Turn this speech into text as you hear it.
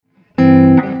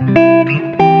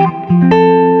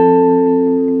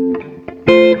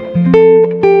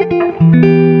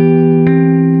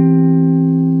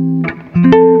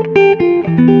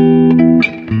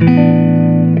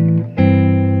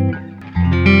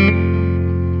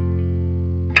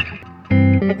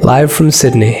Live from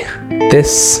Sydney,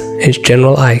 this is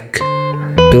General Ike,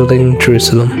 building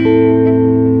Jerusalem.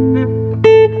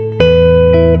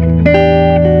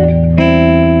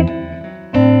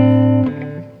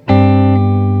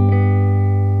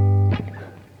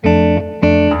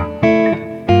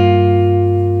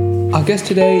 Our guest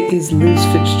today is Liz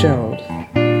Fitzgerald.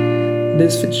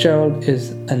 Liz Fitzgerald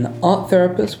is an art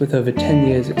therapist with over 10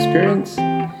 years' experience.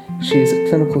 She's a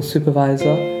clinical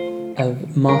supervisor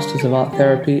of Masters of Art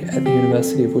Therapy at the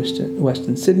University of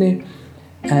Western Sydney,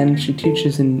 and she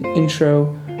teaches an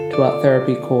Intro to Art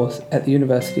Therapy course at the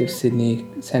University of Sydney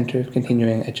Centre of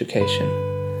Continuing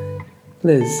Education.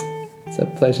 Liz, it's a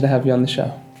pleasure to have you on the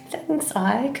show. Thanks,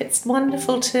 Ike. It's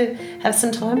wonderful to have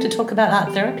some time to talk about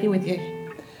art therapy with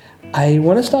you. I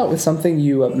want to start with something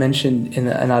you mentioned in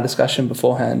our discussion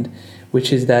beforehand,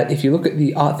 which is that if you look at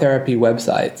the art therapy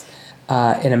websites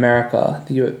in America,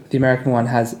 the American one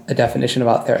has a definition of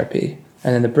art therapy,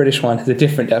 and then the British one has a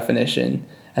different definition,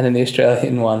 and then the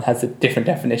Australian one has a different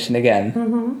definition again.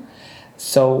 Mm-hmm.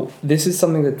 So this is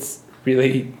something that's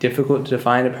really difficult to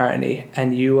define, apparently,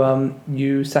 and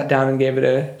you sat down and gave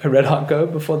it a red hot go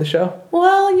before the show?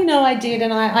 Well, I did,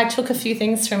 and I took a few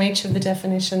things from each of the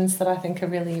definitions that I think are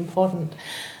really important.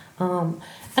 And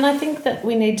I think that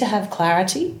we need to have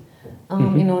clarity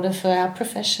in order for our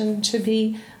profession to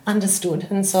be understood.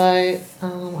 And so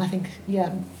I think,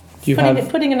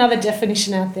 putting another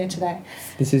definition out there today.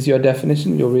 This is your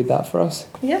definition. You'll read that for us?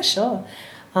 Yeah, sure.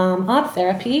 Art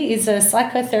therapy is a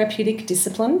psychotherapeutic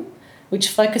discipline which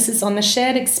focuses on the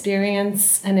shared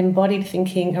experience and embodied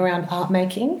thinking around art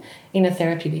making in a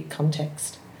therapeutic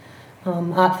context.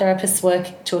 Art therapists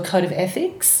work to a code of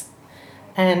ethics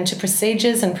and to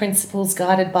procedures and principles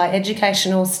guided by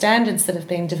educational standards that have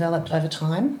been developed over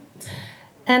time.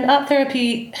 And art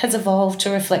therapy has evolved to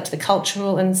reflect the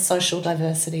cultural and social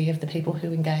diversity of the people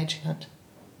who engage in it.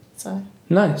 So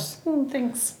nice.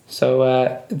 Thanks. So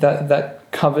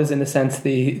that covers, in a sense,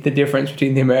 the difference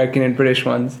between the American and British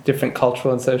ones, different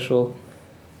cultural and social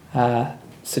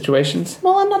situations.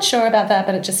 Well, I'm not sure about that,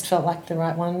 but it just felt like the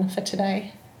right one for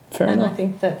today. Fair enough. I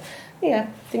think that,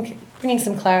 think bringing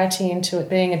some clarity into it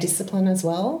being a discipline as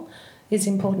well is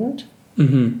important.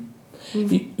 Mm-hmm.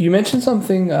 Mm-hmm. You mentioned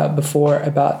something before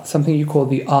about something you call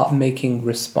the art-making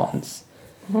response.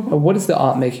 Mm-hmm. What is the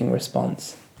art-making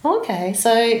response? Okay,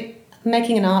 so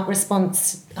making an art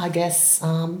response, I guess,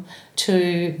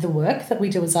 to the work that we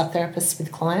do as art therapists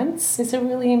with clients is a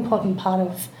really important part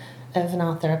of an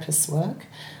art therapist's work.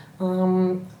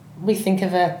 We think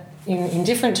of it in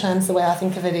different terms. The way I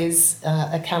think of it is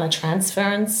a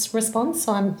counter-transference response.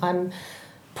 So I'm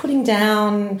putting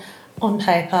down on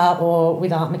paper or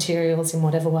with art materials in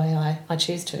whatever way I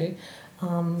choose to,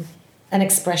 an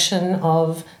expression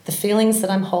of the feelings that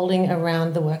I'm holding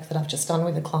around the work that I've just done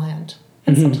with a client.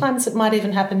 And sometimes it might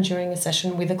even happen during a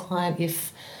session with a client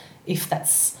if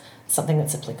that's something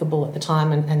that's applicable at the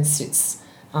time and suits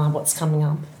what's coming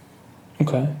up.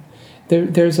 Okay.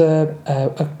 There's a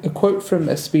quote from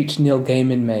a speech Neil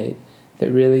Gaiman made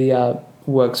that really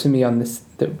works for me on this,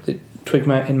 that twigged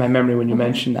in my memory when you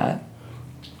mentioned that.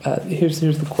 Here's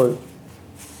the quote.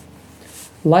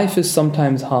 Life is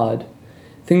sometimes hard.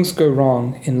 Things go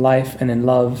wrong in life and in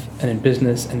love and in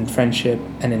business and in friendship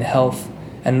and in health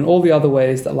and in all the other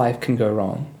ways that life can go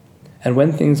wrong. And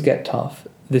when things get tough,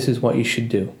 this is what you should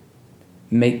do.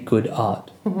 Make good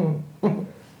art.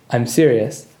 I'm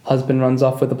serious. Husband runs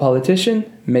off with a politician,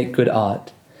 make good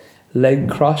art. Leg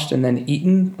crushed and then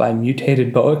eaten by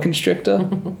mutated boa constrictor,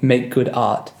 make good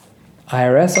art.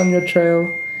 IRS on your trail,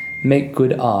 make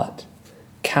good art.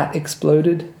 Cat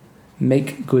exploded,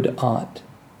 make good art.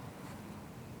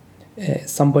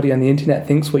 Somebody on the internet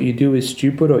thinks what you do is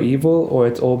stupid or evil or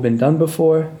it's all been done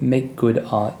before, make good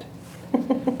art.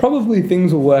 Probably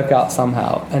things will work out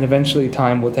somehow and eventually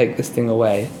time will take this thing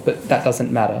away, but that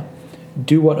doesn't matter.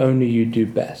 Do what only you do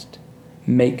best.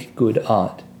 Make good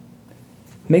art.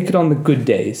 Make it on the good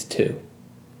days too.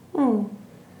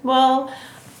 Well,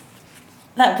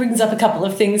 that brings up a couple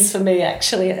of things for me,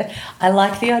 actually. I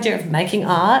like the idea of making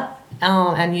art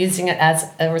and using it as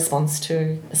a response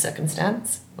to a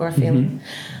circumstance or a feeling.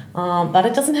 But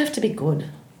it doesn't have to be good.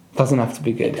 Doesn't have to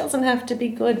be good. It doesn't have to be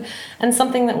good. And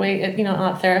something that we,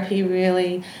 art therapy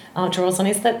really draws on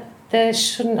is that there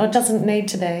shouldn't or doesn't need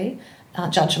to be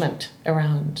judgment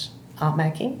around art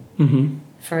making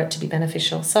for it to be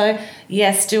beneficial. So,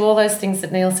 yes, do all those things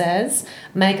that Neil says.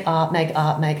 Make art,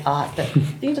 but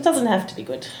it doesn't have to be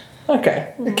good.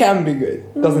 Okay, it can be good.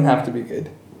 It doesn't have to be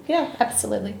good. Yeah,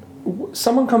 absolutely.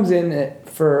 Someone comes in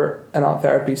for an art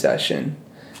therapy session.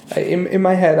 In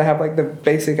my head, I have like the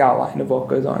basic outline of what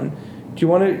goes on. Do you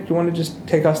want to just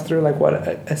take us through like what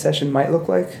a session might look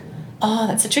like? Oh,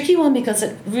 that's a tricky one because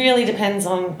it really depends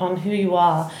on who you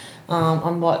are,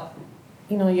 on what,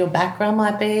 your background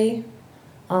might be,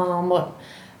 what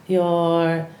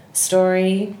your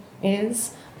story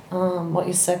is, what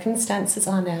your circumstances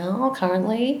are now,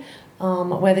 currently,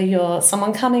 whether you're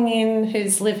someone coming in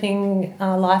who's living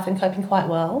life and coping quite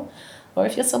well, or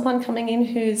if you're someone coming in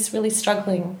who's really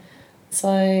struggling.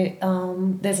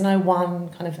 So there's no one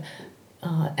kind of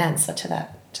answer to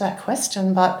that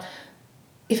question, but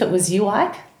if it was you,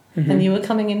 Ike, and you were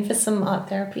coming in for some art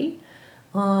therapy,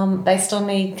 based on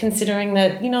me considering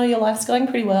that, your life's going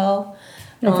pretty well.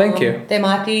 Oh, thank you. There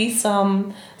might be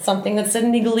something that's a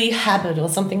niggly habit or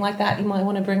something like that you might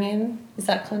want to bring in. Is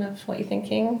that kind of what you're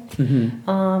thinking?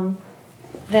 Mm-hmm.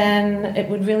 Then it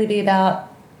would really be about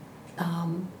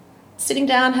sitting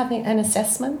down, having an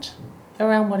assessment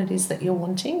around what it is that you're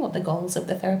wanting, what the goals of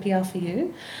the therapy are for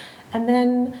you, and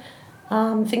then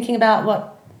thinking about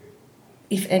what,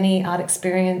 if any, art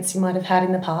experience you might have had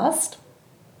in the past,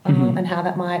 and how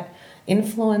that might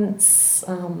influence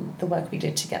the work we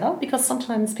did together, because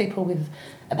sometimes people with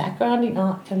a background in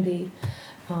art can be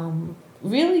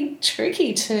really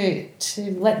tricky to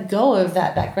let go of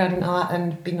that background in art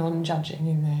and be non-judging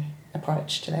in their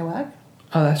approach to their work.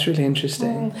 Oh, that's really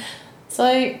interesting.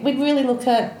 So we'd really look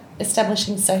at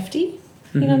establishing safety,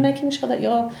 making sure that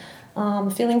you're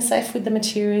feeling safe with the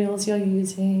materials you're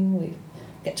using. We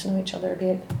get to know each other a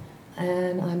bit,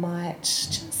 and I might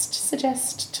just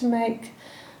suggest to make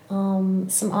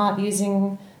some art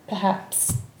using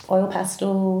perhaps oil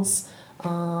pastels,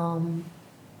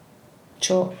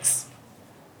 chalks,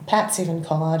 perhaps even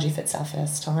collage if it's our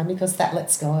first time, because that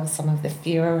lets go of some of the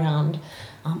fear around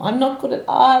I'm not good at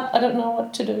art, I don't know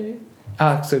what to do.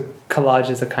 So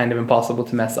collages are kind of impossible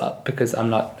to mess up because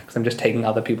I'm just taking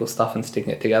other people's stuff and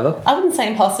sticking it together. I wouldn't say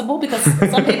impossible because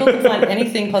some people can find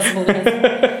anything possible to mess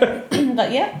up.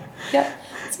 But yeah.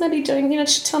 So maybe doing,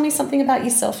 just tell me something about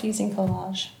yourself using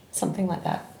collage, something like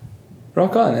that.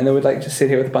 Rock on. And then we'd just sit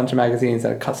here with a bunch of magazines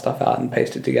and cut stuff out and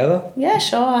paste it together. Yeah,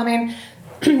 sure. I mean,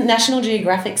 National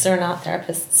Geographic's are an art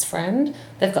therapist's friend.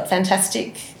 They've got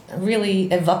fantastic,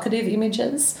 really evocative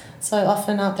images. So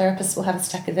often art therapists will have a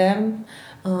stack of them.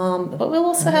 But we'll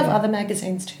also have other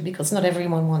magazines too, because not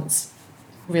everyone wants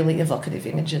really evocative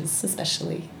images,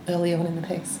 especially early on in the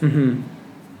piece.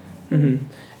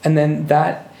 And then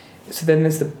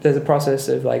there's a process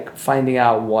of finding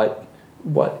out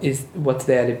what's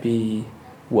there to be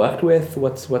worked with,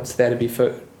 what's there to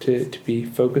be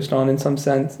focused on in some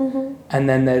sense, and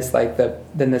then there's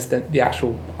the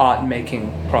actual art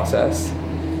making process,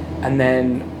 and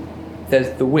then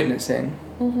there's the witnessing.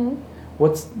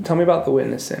 Tell me about the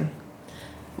witnessing.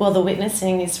 Well, the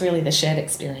witnessing is really the shared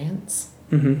experience.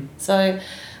 So,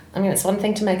 it's one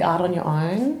thing to make art on your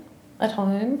own at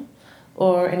home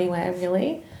or anywhere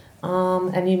really,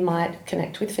 and you might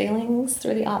connect with feelings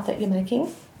through the art that you're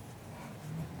making.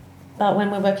 But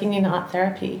when we're working in art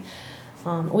therapy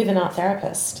with an art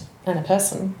therapist and a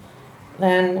person,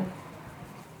 then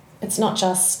it's not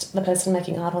just the person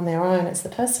making art on their own, it's the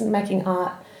person making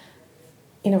art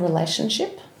in a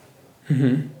relationship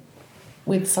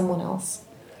with someone else.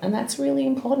 And that's really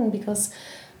important because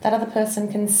that other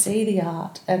person can see the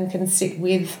art and can sit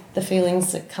with the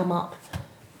feelings that come up,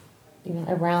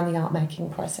 around the art making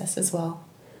process as well.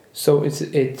 So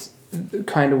it's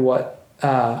kind of what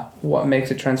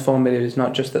makes it transformative is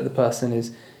not just that the person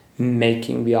is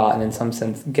making the art and in some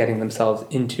sense getting themselves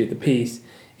into the piece,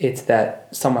 it's that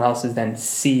someone else is then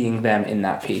seeing them in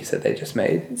that piece that they just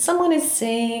made. Someone is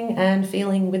seeing and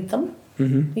feeling with them.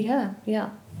 Yeah.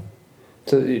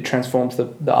 So it transforms the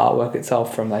artwork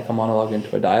itself from a monologue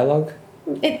into a dialogue?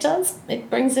 It does.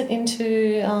 It brings it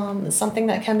into something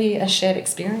that can be a shared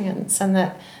experience, and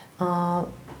that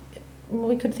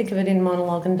we could think of it in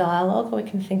monologue and dialogue, or we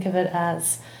can think of it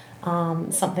as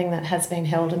something that has been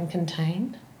held and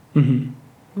contained.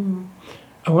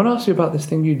 I want to ask you about this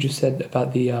thing you just said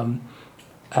about the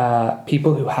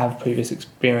people who have previous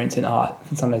experience in art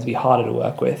can sometimes be harder to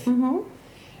work with.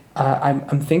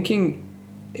 I'm thinking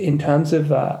in terms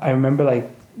of, I remember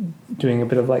doing a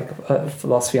bit of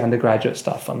philosophy undergraduate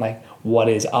stuff on what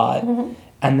is art,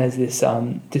 and there's this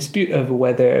dispute over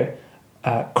whether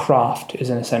craft is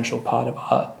an essential part of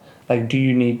art. Do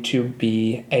you need to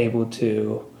be able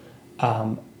to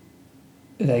for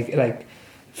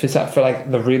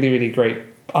the really, really great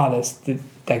artists,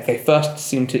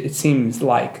 it seems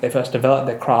like they first develop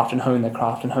their craft and hone their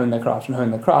craft and hone their craft and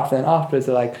hone their craft, and then afterwards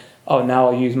they're oh, now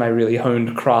I'll use my really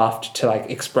honed craft to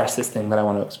express this thing that I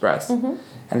want to express. And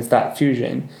it's that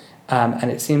fusion. And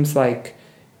it seems like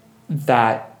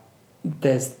that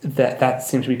there's that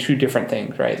seems to be two different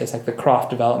things, right? There's like the craft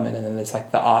development, and then there's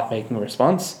like the art making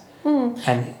response.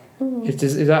 And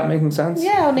is that making sense?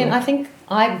 Yeah, I mean,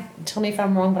 tell me if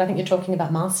I'm wrong, but I think you're talking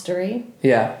about mastery.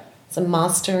 Yeah. So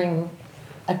mastering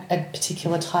a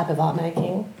particular type of art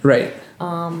making. Right.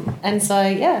 And so,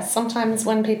 yeah, sometimes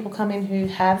when people come in who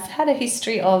have had a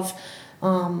history of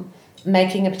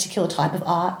making a particular type of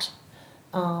art,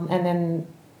 and then,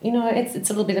 it's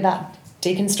a little bit about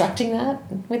deconstructing that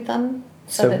with them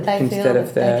so that they feel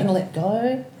that they can let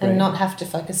go and not have to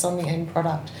focus on the end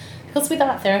product. Because with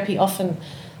art therapy, often,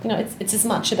 it's as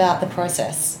much about the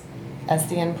process as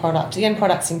the end product. The end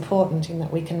product's important in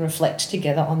that we can reflect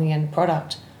together on the end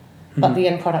product, but the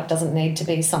end product doesn't need to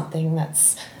be something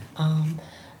that's,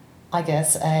 I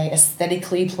guess, a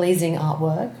aesthetically pleasing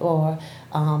artwork or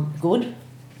good.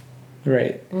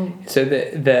 Right. So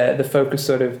the focus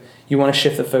sort of, you want to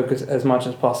shift the focus as much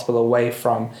as possible away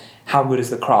from how good is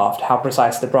the craft, how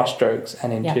precise the brush strokes,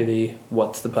 and into the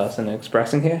what's the person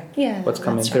expressing here? Yeah, what's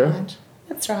coming through? Right.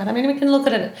 That's right. I mean, we can look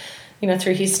at it,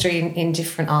 through history in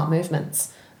different art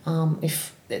movements.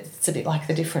 If it's a bit like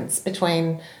the difference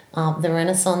between the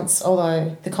Renaissance,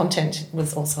 although the content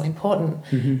was also important,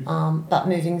 but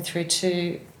moving through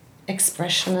to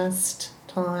expressionist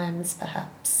times,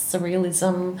 perhaps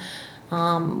surrealism,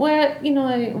 where,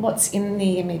 what's in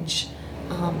the image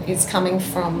is coming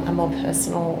from a more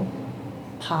personal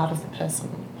part of the person,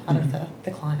 part of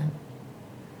the client.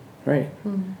 Right.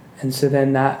 And so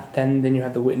then then you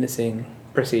have the witnessing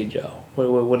procedure.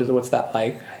 What's that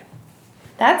like?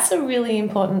 That's a really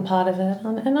important part of it.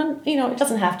 And it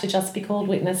doesn't have to just be called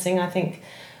witnessing. I think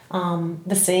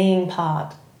the seeing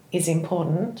part is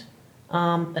important.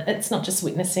 But it's not just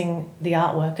witnessing the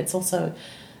artwork, it's also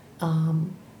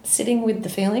sitting with the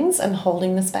feelings and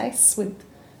holding the space with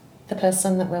the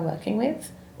person that we're working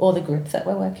with or the group that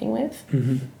we're working with.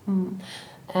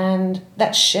 And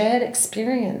that shared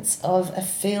experience of a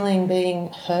feeling being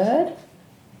heard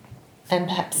and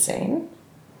perhaps seen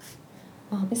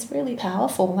is really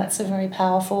powerful. That's a very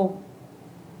powerful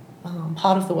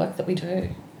part of the work that we do.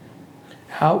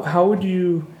 How would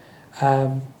you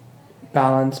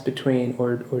balance between,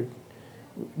 or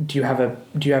do you have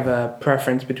a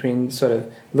preference between sort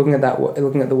of looking at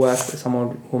the work that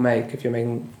someone will make, if you're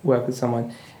making work with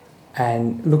someone,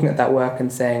 and looking at that work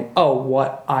and saying, oh,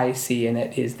 what I see in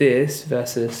it is this,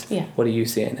 versus what do you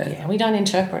see in it? Yeah, we don't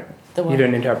interpret the work. You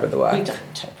don't interpret the work. We don't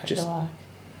interpret the work.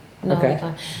 No, we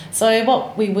don't. So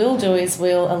what we will do is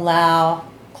we'll allow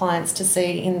clients to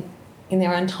see in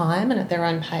their own time and at their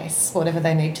own pace whatever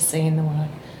they need to see in the work.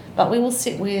 But we will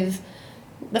sit with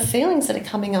the feelings that are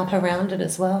coming up around it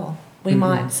as well. We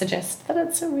might suggest that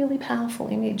it's a really powerful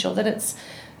image, or that it's,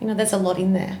 there's a lot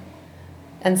in there,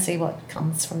 and see what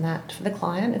comes from that for the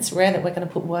client. It's rare that we're going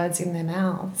to put words in their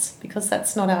mouths because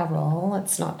that's not our role.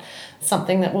 It's not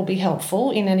something that will be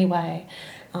helpful in any way.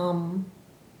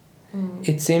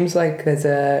 It seems like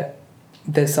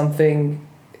there's something.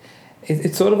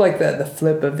 It's sort of like the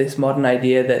flip of this modern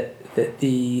idea that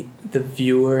the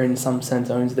viewer in some sense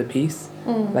owns the piece.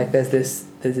 Like there's this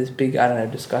big,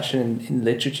 discussion in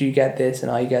literature. You get this,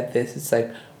 and I get this. It's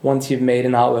like once you've made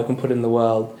an artwork and put it in the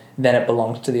world, then it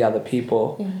belongs to the other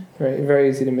people. Very, very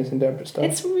easy to misinterpret stuff.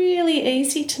 It's really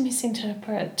easy to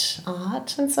misinterpret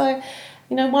art, and so,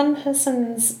 one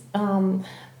person's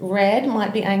red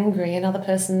might be angry, another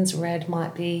person's red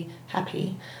might be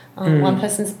happy. One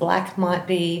person's black might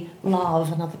be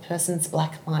love, another person's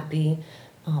black might be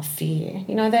fear.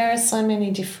 There are so many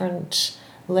different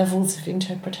levels of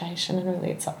interpretation, and really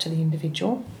it's up to the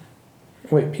individual.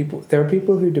 Wait, there are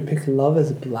people who depict love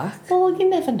as black? Well, you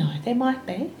never know. There might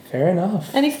be. Fair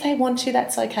enough. And if they want to,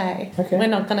 that's okay. We're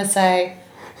not going to say...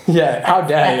 Yeah, how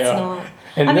dare you? Not.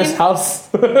 In this house?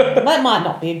 That might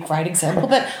not be a great example,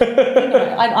 but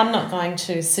I'm not going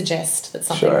to suggest that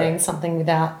something means something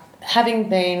without having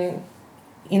been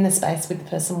in the space with the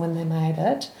person when they made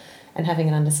it and having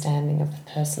an understanding of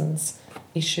the person's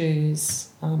issues,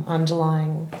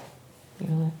 underlying,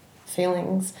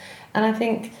 feelings. And I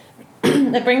think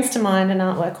it brings to mind an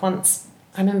artwork once.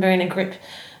 I remember in a group,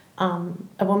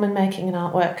 a woman making an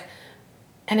artwork,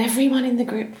 and everyone in the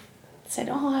group said,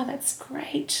 "Oh, that's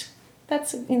great.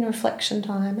 That's in reflection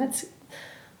time.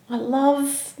 I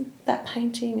love that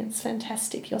painting. It's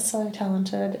fantastic. You're so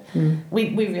talented." We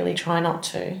really try not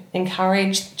to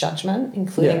encourage judgment,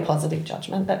 including positive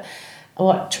judgment. But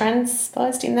what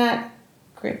transposed in that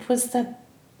group was that,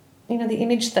 the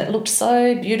image that looked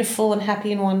so beautiful and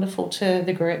happy and wonderful to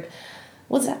the group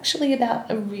was actually about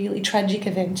a really tragic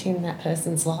event in that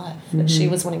person's life that she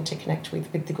was wanting to connect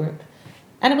with the group.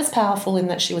 And it was powerful in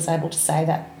that she was able to say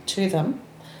that to them.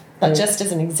 But just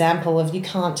as an example of, you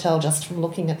can't tell just from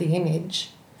looking at the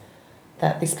image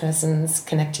that this person's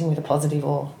connecting with a positive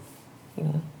or, you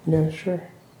know. Yeah, sure.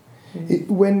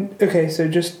 So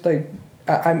just like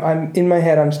I'm in my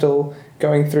head, I'm still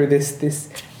going through this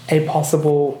a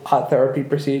possible art therapy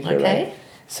procedure. Okay. Right?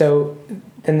 So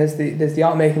then there's the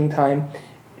art making time.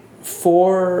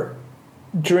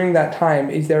 During that time,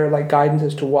 is there like guidance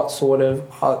as to what sort of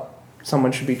art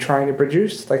someone should be trying to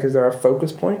produce? Like, is there a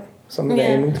focus point? Something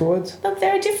they're aiming towards? Look,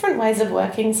 there are different ways of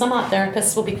working. Some art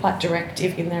therapists will be quite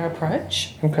directive in their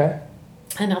approach. Okay.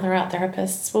 And other art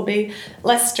therapists will be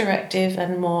less directive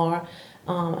and more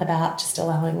about just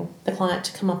allowing the client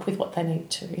to come up with what they need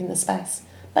to in the space.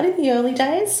 But in the early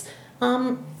days,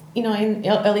 in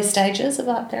early stages of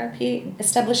art therapy,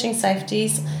 establishing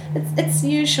safeties, it's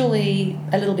usually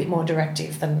a little bit more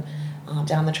directive than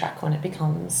down the track when it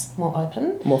becomes more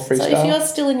open. More freestyle. So if you're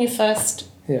still in your first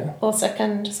or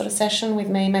second sort of session with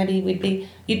me, maybe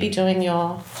you'd be doing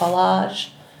your collage,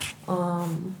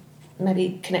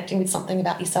 maybe connecting with something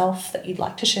about yourself that you'd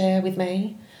like to share with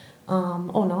me,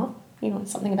 or not,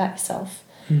 something about yourself.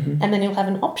 Mm-hmm. And then you'll have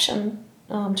an option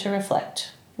to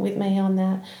reflect with me on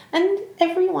that. And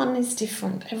everyone is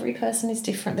different. Every person is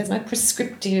different. There's no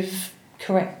prescriptive,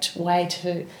 correct way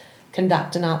to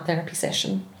conduct an art therapy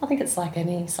session. I think it's like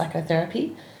any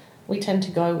psychotherapy. We tend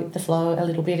to go with the flow a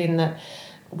little bit in that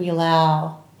we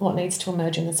allow what needs to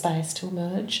emerge in the space to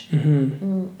emerge.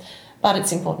 Mm-hmm. But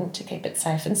it's important to keep it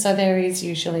safe. And so there is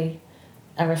usually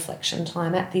a reflection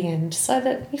time at the end, so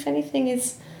that if anything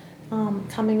is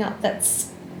coming up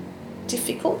that's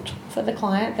difficult for the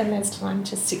client, then there's time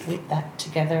to sit with that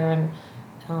together and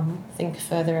think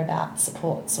further about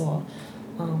supports or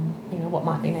what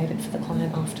might be needed for the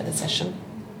client after the session.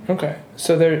 Okay,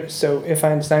 so if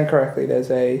I understand correctly,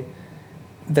 there's a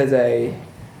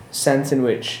sense in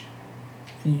which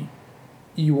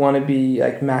you want to be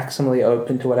like maximally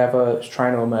open to whatever is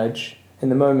trying to emerge in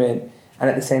the moment, and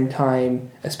at the same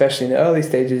time, especially in the early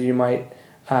stages, you might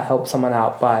help someone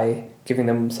out by giving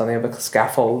them something of a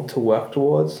scaffold to work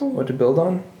towards or to build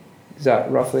on. Is that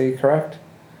roughly correct?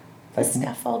 A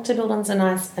scaffold to build on is a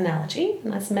nice analogy, a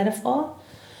nice metaphor.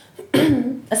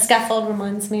 A scaffold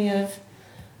reminds me of,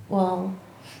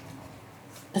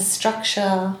 a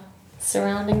structure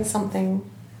surrounding something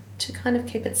to kind of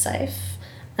keep it safe.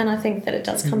 And I think that it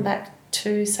does come back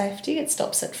to safety. It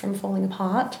stops it from falling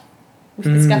apart if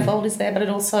the scaffold is there, but it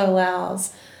also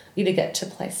allows you to get to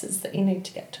places that you need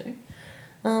to get to.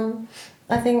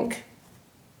 I think,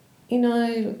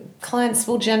 clients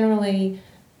will generally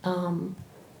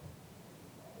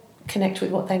connect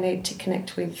with what they need to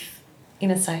connect with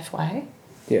in a safe way.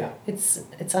 Yeah.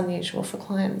 It's unusual for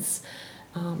clients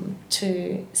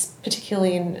to,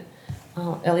 particularly in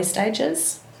early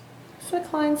stages, for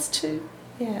clients to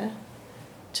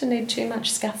need too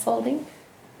much scaffolding.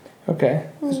 Okay.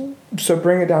 So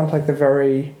bring it down to like the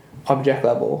very object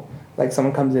level. Like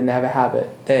someone comes in, they have a habit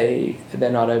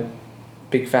they're not a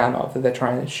big fan of, that they're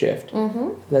trying to shift. Mm-hmm.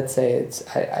 Let's say it's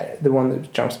the one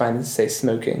that jumps to mind is, say,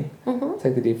 smoking. Mm-hmm. It's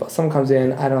like the default. Someone comes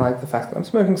in, I don't like the fact that I'm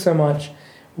smoking so much.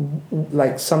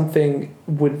 Like something,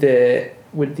 would the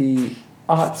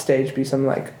art stage be something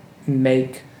like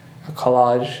make a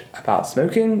collage about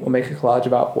smoking, or make a collage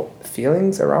about what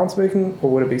feelings around smoking, or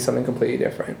would it be something completely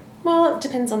different? Well, it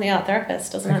depends on the art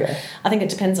therapist, doesn't Okay. it? I think it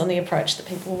depends on the approach that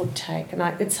people would take, and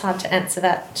it's hard to answer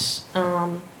that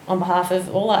on behalf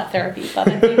of all art therapy. But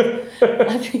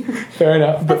I think Fair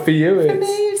enough. But for you, for me,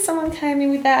 if someone came in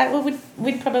with that,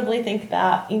 we'd probably think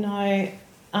about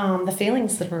the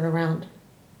feelings that are around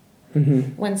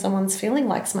when someone's feeling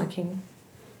like smoking.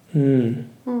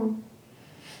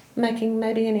 Making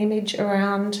maybe an image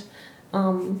around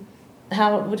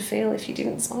how it would feel if you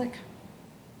didn't smoke.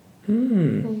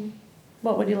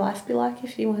 What would your life be like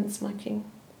if you weren't smoking?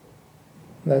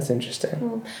 That's interesting.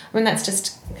 I mean, that's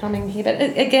just coming here. But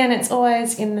again, it's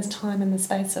always in the time and the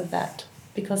space of that,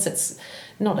 because it's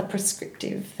not a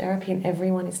prescriptive therapy and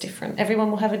everyone is different.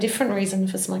 Everyone will have a different reason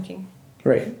for smoking.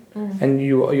 Right. And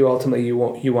you ultimately you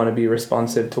want to be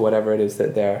responsive to whatever it is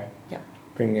that they're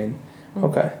bringing in.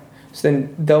 Okay. So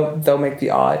then they'll make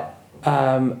the art,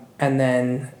 and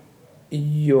then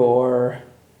you'll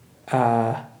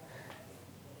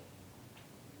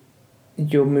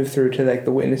move through to like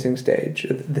the witnessing stage,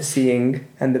 the seeing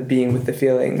and the being with the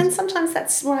feelings. And sometimes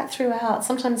that's right throughout.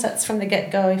 Sometimes that's from the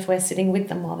get-go if we're sitting with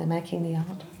them while they're making the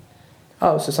art.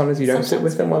 Oh, so sometimes you don't sit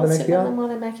with them while they're making the art? Sometimes we will sit with them while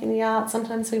they're making the art.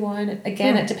 Sometimes we won't.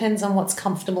 Again, it depends on what's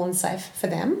comfortable and safe for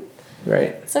them.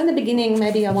 Right. So in the beginning,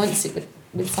 maybe I won't sit with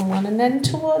someone, and then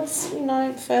towards,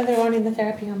 further on in the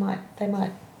therapy, they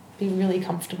might be really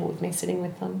comfortable with me sitting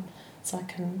with them, so I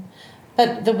can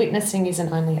But the witnessing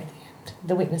isn't only at the end.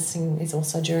 The witnessing is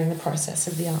also during the process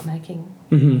of the art making.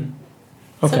 Mm-hmm.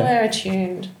 Okay. So we're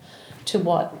attuned to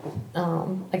what,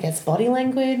 I guess, body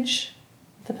language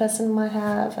the person might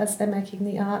have as they're making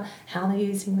the art, how they're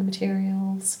using the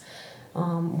materials,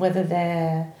 whether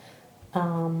they're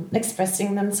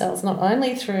expressing themselves not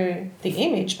only through the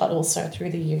image but also through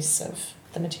the use of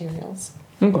the materials.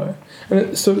 Okay.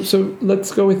 So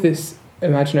let's go with this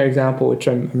imaginary example, which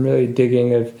I'm really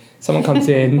digging, of someone comes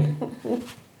in,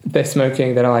 they're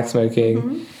smoking, they don't like smoking.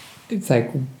 Mm-hmm. It's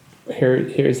like,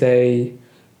 here's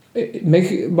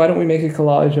why don't we make a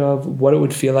collage of what it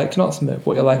would feel like to not smoke,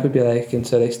 what your life would be like, and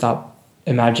so they start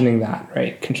imagining that,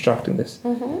 right, constructing this,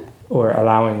 Mm-hmm. or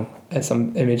allowing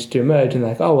some image to emerge, and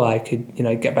like, oh well, I could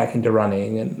get back into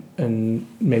running, and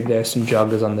maybe there's some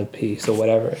joggers on the piece or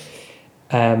whatever,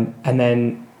 and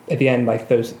then at the end, like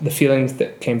the feelings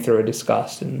that came through are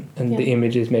discussed, and the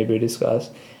images maybe are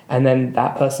discussed, and then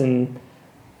that person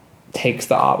takes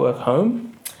the artwork home.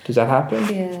 Does that happen?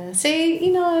 Yeah. See,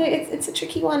 it's a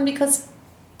tricky one, because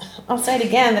I'll say it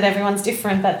again that everyone's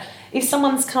different, but if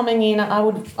someone's coming in, I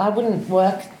wouldn't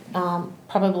work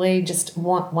probably just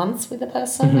once with a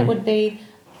person. Mm-hmm. It would be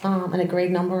an agreed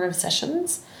number of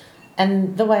sessions,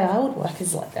 and the way I would work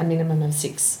is like a minimum of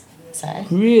 6, say.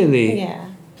 Really? Yeah.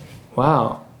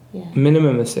 Wow. Yeah.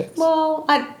 Minimum of 6. Well,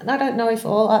 I don't know if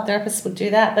all art therapists would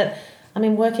do that, but I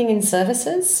mean, working in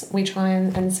services, we try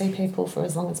and see people for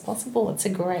as long as possible. It's a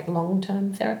great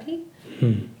long-term therapy,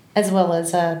 as well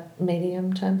as a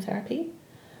medium-term therapy.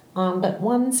 But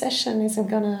one session isn't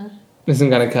gonna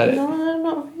cut it. No,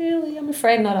 not really. I'm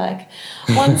afraid not, Ike.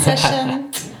 One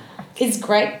session is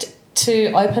great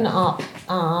to open up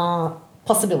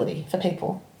possibility for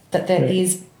people, that there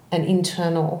is an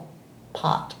internal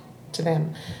part to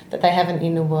them, that they have an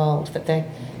inner world, that they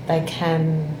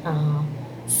can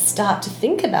start to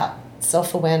think about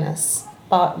self-awareness.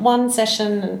 But one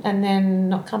session and then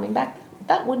not coming back,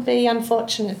 that would be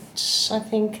unfortunate, I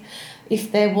think,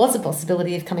 if there was a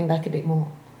possibility of coming back a bit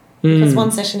more. Because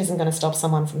one session isn't going to stop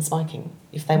someone from smoking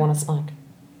if they want to smoke.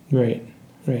 Right.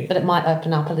 But it might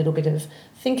open up a little bit of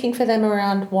thinking for them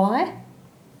around why,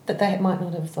 that they might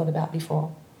not have thought about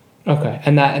before. Okay,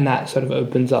 and that sort of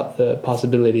opens up the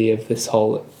possibility of this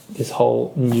whole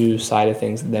new side of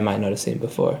things that they might not have seen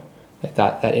before, like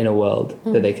that inner world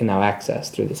that they can now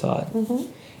access through this art.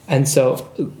 Mm-hmm. And so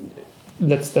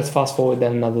let's fast forward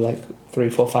then another like 3,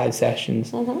 4, 5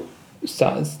 sessions. Mm-hmm.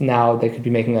 So now they could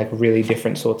be making like really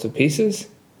different sorts of pieces,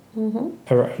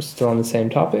 still on the same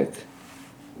topic.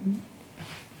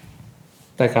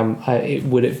 Like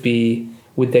would it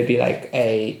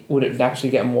actually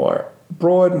get more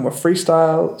broad, more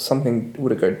freestyle? Something,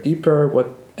 would it go deeper?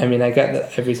 I get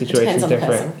that every situation is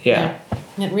different. Yeah.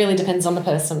 It really depends on the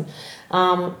person.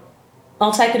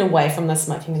 I'll take it away from the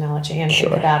smoking analogy and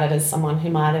think about it as someone who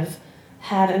might have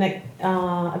had a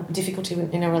difficulty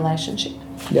in a relationship.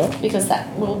 Yeah. Because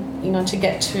that will, to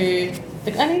get to,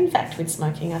 and in fact with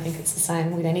smoking, I think it's the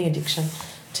same with any addiction,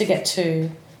 to get to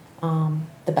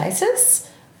the basis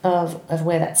of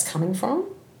where that's coming from.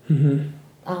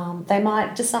 Mm-hmm. They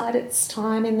might decide it's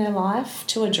time in their life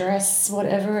to address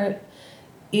whatever it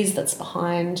is that's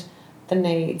behind the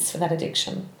needs for that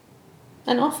addiction.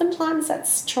 And oftentimes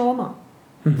that's trauma.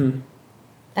 Mm-hmm.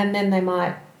 And then they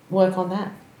might work on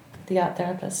that, the art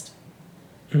therapist.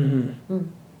 Mm-hmm. Mm.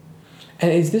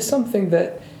 And is this something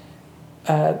that,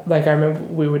 like I remember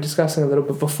we were discussing a little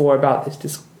bit before about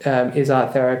this, is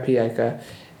art therapy like a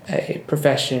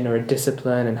profession or a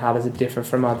discipline, and how does it differ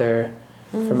from other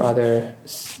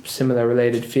similar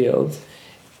related fields?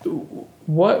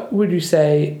 What would you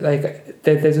say, like,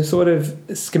 there's a sort of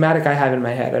schematic I have in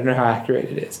my head, I don't know how accurate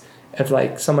it is, of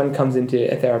like someone comes into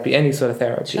a therapy, any sort of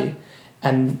therapy,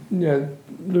 and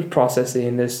there's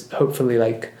processing, there's hopefully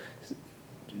like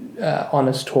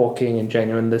honest talking and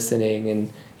genuine listening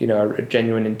and a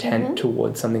genuine intent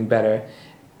towards something better.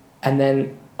 And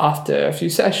then after a few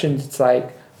sessions, it's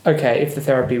like, okay, if the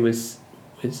therapy was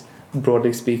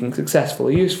broadly speaking successful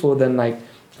or useful, then like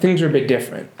things are a bit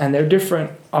different, and they're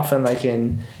different often like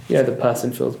in the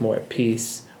person feels more at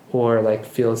peace, or like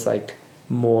feels like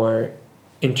more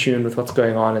in tune with what's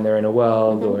going on in their inner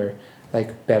world, or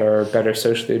like better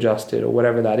socially adjusted, or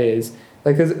whatever that is.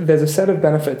 Like there's a set of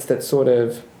benefits that sort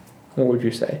of, what would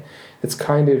you say, it's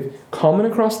kind of common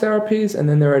across therapies, and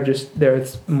then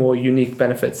there's more unique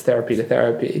benefits therapy to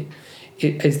therapy.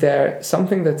 Is there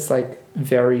something that's like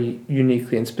very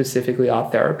uniquely and specifically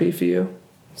art therapy for you?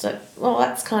 So, well,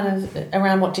 that's kind of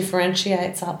around what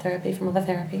differentiates art therapy from other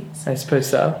therapies. I suppose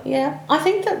so. Yeah. I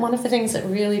think that one of the things that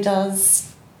really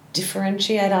does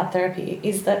differentiate art therapy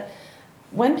is that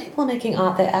when people are making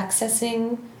art, they're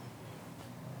accessing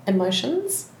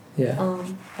emotions. Yeah.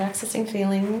 They're accessing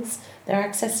feelings. They're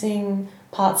accessing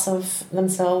parts of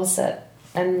themselves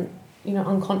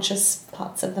unconscious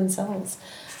parts of themselves.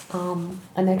 And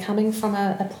they're coming from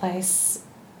a place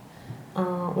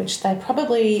which they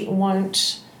probably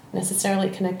won't necessarily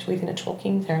connect with in a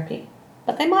talking therapy,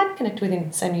 but they might connect with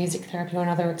in, say, music therapy or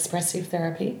another expressive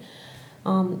therapy.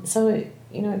 So,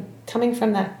 coming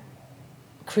from that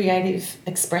creative,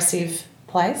 expressive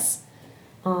place,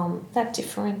 that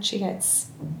differentiates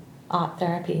art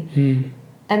therapy.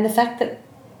 And the fact that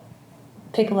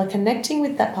people are connecting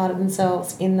with that part of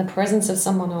themselves in the presence of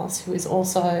someone else who is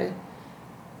also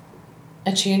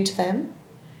attuned to them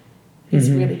is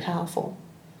really powerful.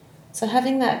 So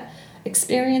having that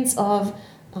experience of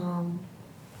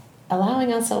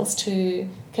allowing ourselves to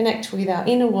connect with our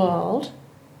inner world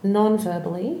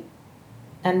non-verbally,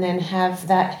 and then have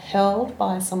that held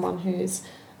by someone who's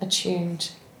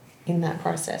attuned in that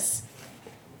process.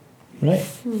 Right.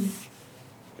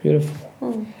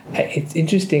 Beautiful. It's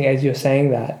interesting as you're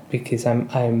saying that, because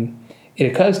it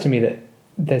occurs to me that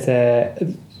there's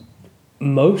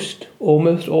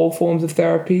almost all forms of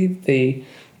therapy, the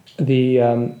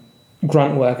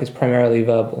grunt work is primarily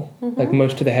verbal. Like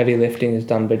most of the heavy lifting is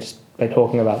done by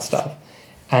talking about stuff,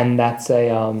 and that's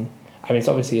it's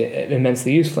obviously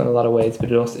immensely useful in a lot of ways,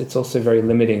 but it's also very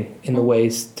limiting in the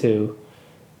ways to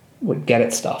get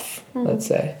at stuff, let's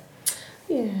say.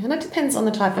 Yeah, and it depends on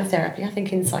the type of therapy. I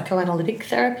think in psychoanalytic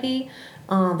therapy,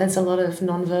 there's a lot of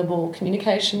non-verbal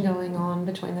communication going on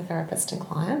between the therapist and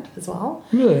client as well.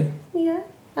 Really? Yeah.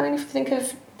 I mean, if you think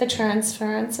of the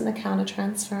transference and the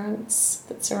counter-transference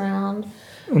that's around.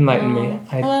 Enlighten me.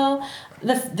 Well,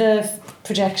 the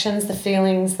projections, the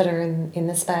feelings that are in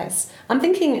the space. I'm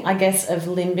thinking, I guess, of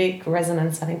limbic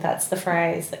resonance. I think that's the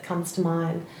phrase that comes to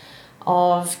mind,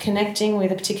 of connecting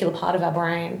with a particular part of our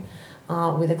brain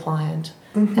with a client.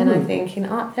 And I think in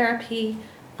art therapy,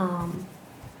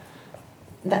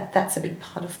 that's a big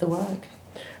part of the work.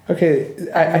 Okay,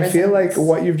 I feel like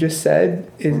what you've just said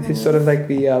is sort of like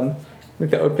the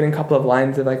opening couple of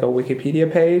lines of like a Wikipedia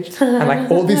page, and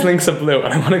like all these links are blue,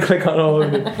 and I want to click on all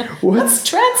of them. What's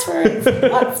transference?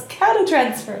 What's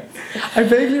counter-transference? I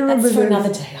vaguely remember That's for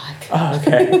another day, Ike. Oh,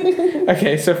 okay.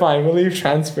 Okay, so fine, we'll leave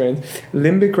transference.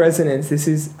 Limbic resonance, this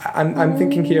is, I'm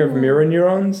thinking here of mirror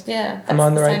neurons. Yeah. I'm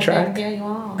on the right track? Yeah, you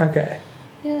are. Okay.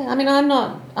 Yeah, I mean, I'm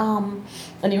not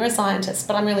a neuroscientist,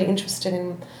 but I'm really interested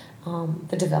in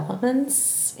the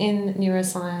developments in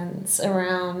neuroscience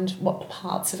around what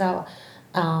parts of our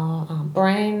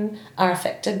brain are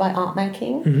affected by art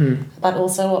making, but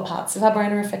also what parts of our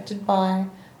brain are affected by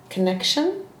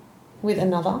connection with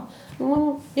another.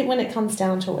 Well, when it comes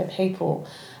down to it, we're people,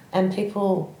 and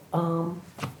people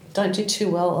don't do too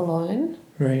well alone.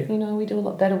 Right. We do a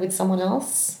lot better with someone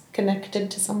else, connected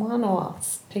to someone or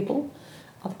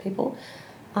other people.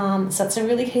 So it's a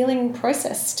really healing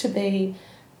process to be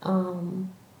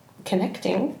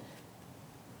connecting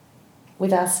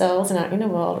with ourselves and our inner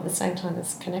world at the same time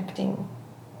as connecting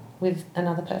with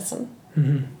another person.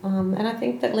 And I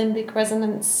think that limbic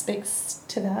resonance speaks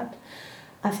to that.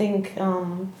 I think,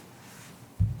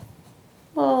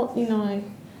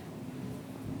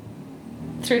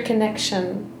 through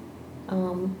connection,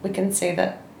 we can see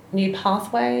that new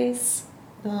pathways,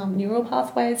 neural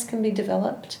pathways can be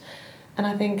developed. And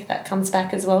I think that comes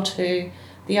back as well to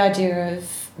the idea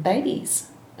of babies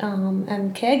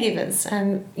and caregivers.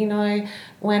 And,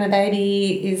 when a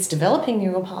baby is developing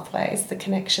neural pathways, the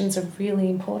connections are really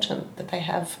important that they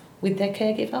have with their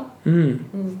caregiver.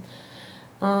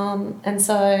 And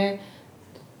so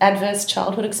adverse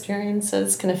childhood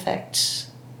experiences can affect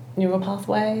neural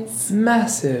pathways.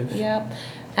 Massive. Yep.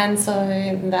 And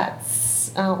so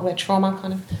that's where trauma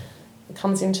kind of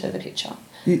comes into the picture.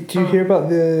 Do you hear about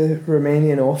the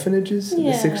Romanian orphanages in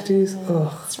the 60s?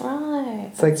 Oh, that's right.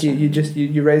 It's like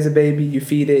you raise a baby, you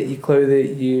feed it, you clothe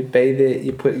it, you bathe it,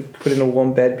 you put it in a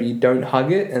warm bed, but you don't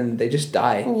hug it, and they just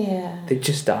die. Yeah. They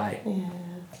just die. Yeah.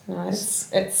 No,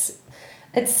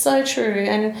 it's so true,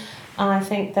 and I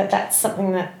think that that's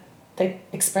something that the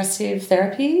expressive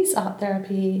therapies, art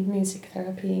therapy, music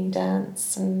therapy,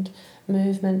 dance and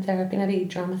movement therapy, maybe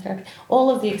drama therapy, all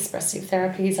of the expressive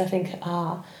therapies I think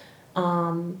are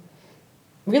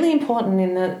really important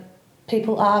in that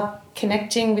people are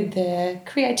connecting with their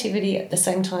creativity at the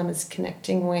same time as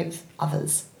connecting with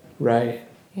others. Right.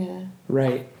 Yeah.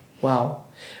 Right. Wow.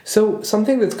 So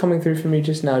something that's coming through for me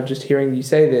just now, just hearing you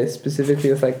say this, specifically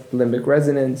with like limbic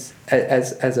resonance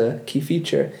as a key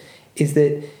feature, is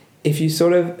that if you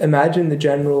sort of imagine the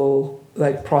general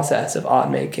like process of art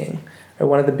making,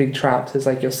 one of the big traps is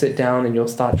like you'll sit down and you'll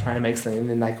start trying to make something, and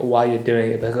then like while you're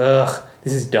doing it, like, ugh,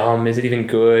 this is dumb. Is it even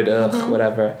good? Ugh,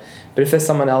 whatever. But if there's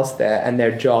someone else there and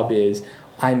their job is,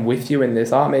 I'm with you in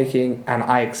this art making, and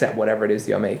I accept whatever it is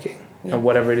you're making, and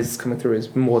whatever it is coming through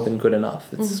is more than good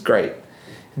enough. This is great.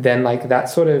 Then like that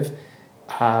sort of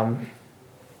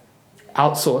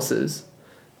outsources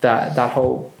that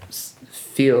whole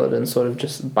field and sort of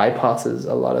just bypasses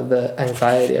a lot of the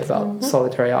anxiety about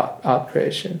solitary art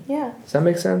creation. Yeah. Does that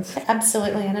make sense?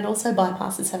 Absolutely, and it also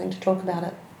bypasses having to talk about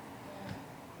it.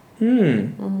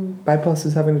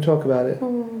 Bypasses having to talk about it.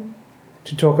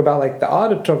 To talk about like the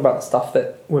art, or to talk about the stuff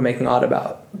that we're making art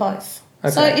about? Both.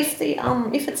 Okay. So if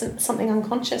it's something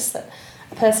unconscious that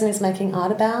a person is making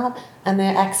art about, and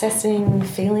they're accessing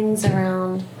feelings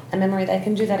around a memory, they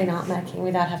can do that in art making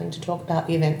without having to talk about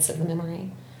the events of the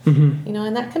memory. You know,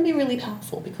 and that can be really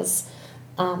powerful because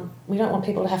we don't want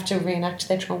people to have to reenact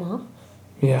their trauma.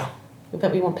 Yeah.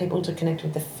 But we want people to connect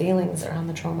with the feelings around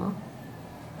the trauma.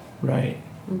 Right.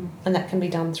 And that can be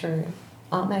done through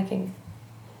art making.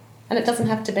 And it doesn't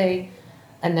have to be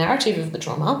a narrative of the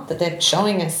trauma that they're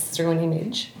showing us through an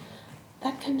image.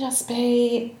 That can just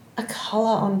be a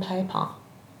colour on paper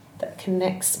that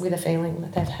connects with a feeling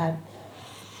that they've had,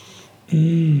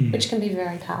 which can be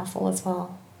very powerful as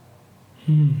well.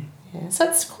 Yeah, so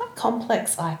it's quite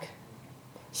complex, like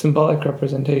symbolic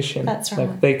representation. That's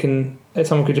right. Like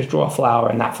someone could just draw a flower,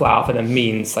 and that flower for them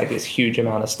means like this huge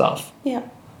amount of stuff. Yeah.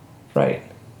 Right.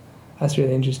 That's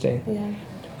really interesting. Yeah.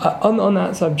 On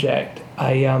that subject,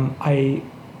 I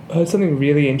heard something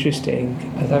really interesting.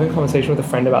 I was having a conversation with a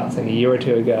friend about this like a year or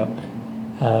two ago.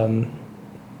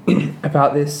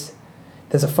 About this,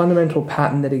 there's a fundamental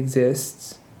pattern that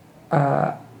exists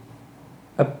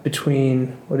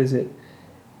between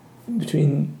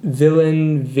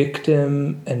villain,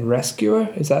 victim, and rescuer.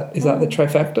 Is that the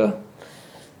trifecta?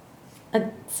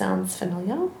 It sounds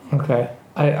familiar. Okay.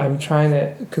 I'm trying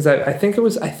to, because I think it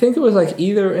was like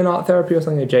either in art therapy or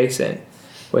something adjacent,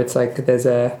 where it's like there's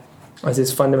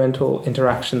this fundamental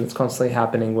interaction that's constantly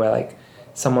happening where like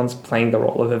someone's playing the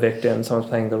role of a victim, someone's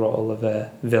playing the role of a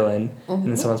villain, and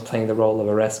then someone's playing the role of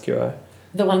a rescuer.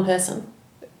 The one person.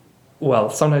 Well,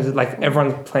 sometimes it's like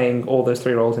everyone's playing all those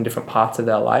three roles in different parts of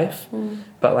their life,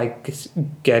 but like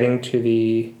getting to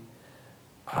the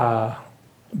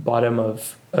bottom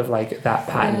of like that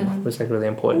pattern was like really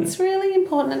important. It's really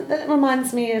important. That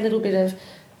reminds me a little bit of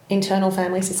internal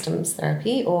family systems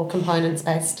therapy or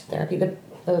components-based therapy,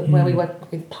 where we work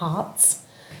with parts.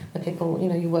 Where people,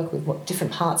 you work with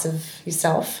different parts of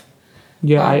yourself.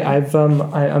 Yeah,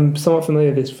 I'm somewhat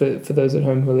familiar with this. For those at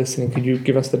home who are listening, could you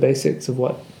give us the basics of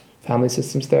what family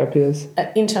systems therapy is?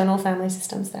 Internal family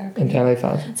systems therapy. Internally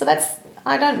family. So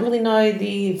I don't really know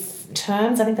the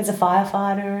terms. I think there's a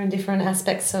firefighter and different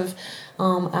aspects of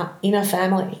our inner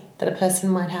family that a person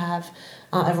might have.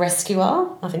 A rescuer,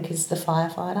 I think, is the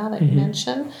firefighter that you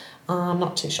mentioned. I'm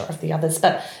not too sure of the others,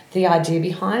 but the idea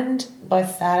behind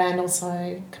both that and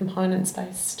also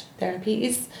components-based therapy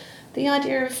is the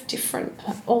idea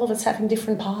of all of us having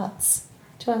different parts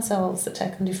to ourselves that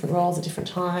take on different roles at different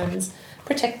times,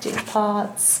 protective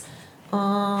parts.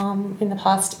 In the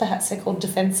past, perhaps they're called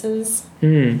defences,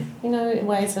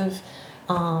 ways of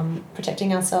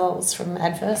protecting ourselves from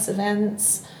adverse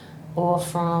events or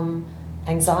from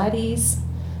anxieties.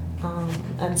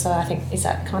 And so I think, is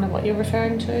that kind of what you're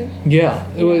referring to? Yeah.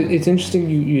 It's interesting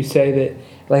you say that,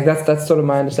 like that's sort of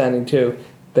my understanding too,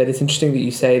 but it's interesting that you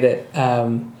say that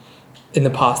in the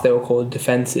past they were called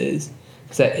defences.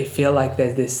 So I feel like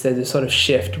there's this sort of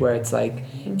shift where it's like,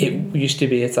 it used to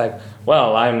be, it's like,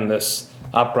 well, I'm this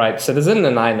upright citizen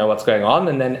and I know what's going on,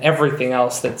 and then everything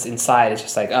else that's inside is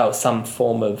just like, oh, some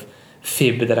form of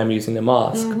fib that I'm using to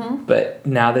mask. But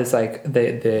now there's like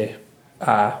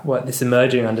what this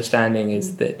emerging understanding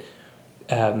is that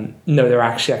no, there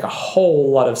are actually like a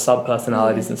whole lot of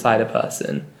sub-personalities inside a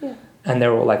person, and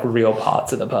they're all like real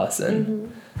parts of the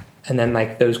person, and then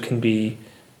like those can be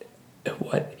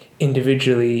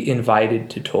individually invited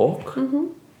to talk.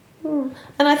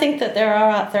 And I think that there are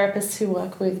art therapists who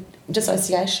work with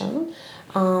dissociation.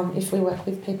 If we work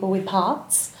with people with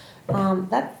parts,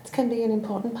 that can be an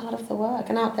important part of the work.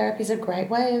 And art therapy is a great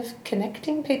way of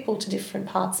connecting people to different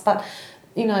parts. But,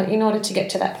 in order to get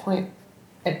to that point,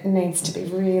 it needs to be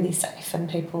really safe, and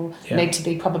people need to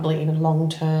be probably in a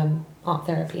long-term art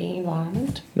therapy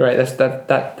environment. Right,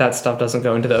 that stuff doesn't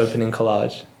go into the opening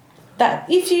collage. That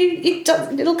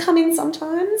it'll come in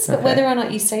sometimes, but whether or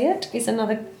not you see it is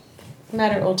another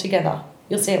matter altogether.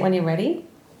 You'll see it when you're ready.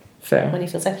 Fair. When you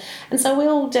feel safe. And so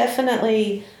we'll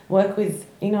definitely work with,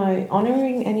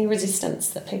 honouring any resistance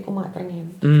that people might bring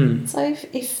in. So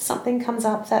if something comes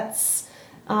up that's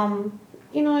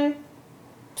you know,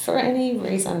 for any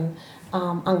reason,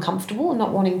 uncomfortable,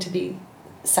 not wanting to be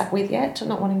sat with yet, or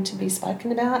not wanting to be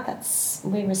spoken about,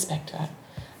 we respect that.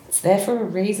 It's there for a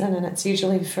reason, and it's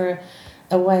usually for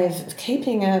a way of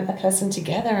keeping a person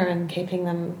together and keeping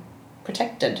them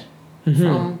protected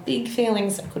from big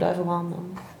feelings that could overwhelm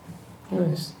them.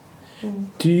 Nice.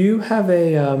 Do you have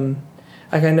a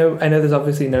like I know there's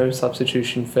obviously no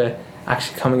substitution for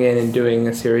actually coming in and doing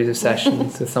a series of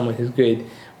sessions with someone who's good,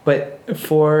 but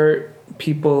for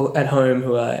people at home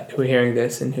who are hearing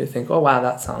this and who think, oh wow,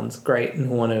 that sounds great, and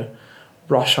who want to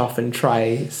rush off and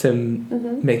try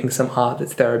making some art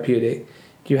that's therapeutic,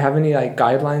 do you have any like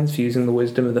guidelines for using the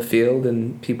wisdom of the field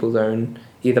and people's own,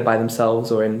 either by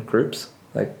themselves or in groups?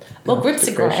 Groups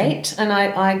are great, and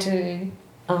I do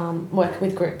work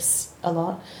with groups a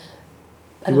lot.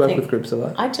 You work with groups a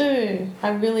lot? I do. I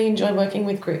really enjoy working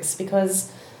with groups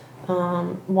because,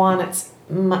 one, it's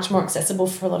much more accessible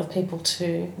for a lot of people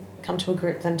to come to a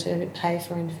group than to pay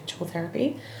for individual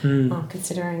therapy,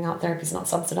 considering art therapy is not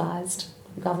subsidised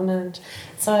by the government.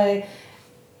 So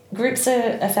groups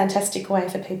are a fantastic way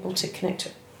for people to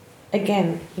connect,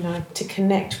 to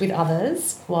connect with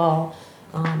others while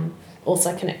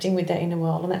also connecting with their inner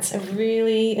world, and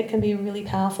it can be a really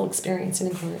powerful experience in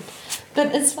a group. But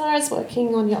as far as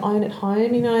working on your own at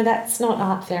home, that's not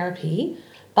art therapy,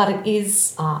 but it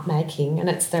is art making, and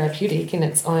it's therapeutic in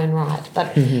its own right.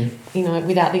 But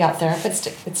without the art therapist,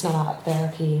 it's not art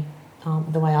therapy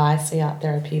the way I see art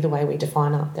therapy, the way we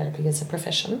define art therapy as a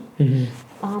profession.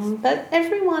 But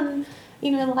everyone,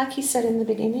 like you said in the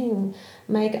beginning,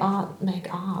 make art.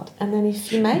 And then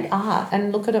if you make art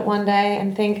and look at it one day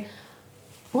and think,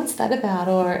 what's that about?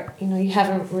 Or, you have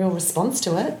a real response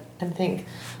to it and think,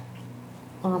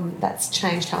 that's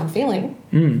changed how I'm feeling.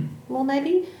 Well,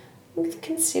 maybe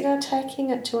consider taking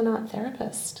it to an art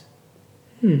therapist.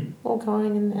 Or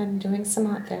going and doing some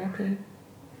art therapy.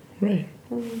 Right.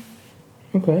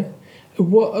 Okay.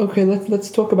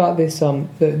 Let's talk about this.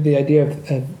 The idea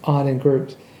of art in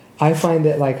groups. I find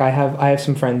that I have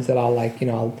some friends that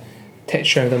I'll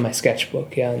show them my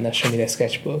sketchbook, and they'll show me their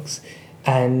sketchbooks,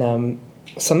 and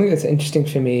something that's interesting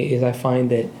for me is I find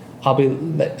that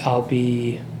we'll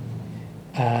be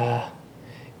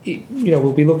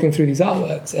looking through these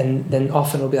artworks, and then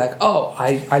often it'll be like, oh,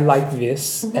 I like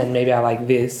this, and maybe I like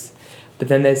this, but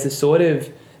then there's a sort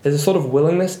of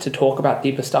willingness to talk about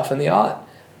deeper stuff in the art,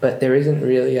 but there isn't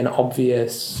really an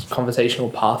obvious conversational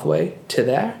pathway to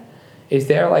there. Is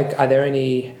there are there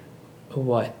any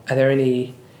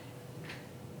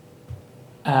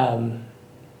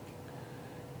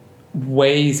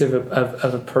ways of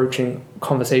approaching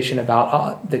conversation about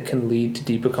art that can lead to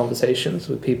deeper conversations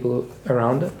with people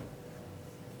around it?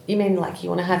 You mean you want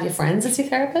to have your friends as your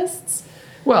therapists?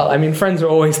 Well, I mean, friends are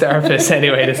always therapists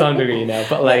anyway to some degree now,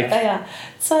 but they are.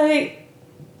 So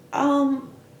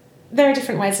there are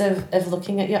different ways of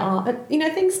looking at your art, but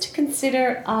things to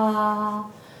consider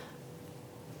are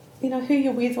who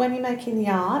you're with when you're making the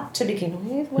art to begin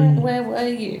with. Where were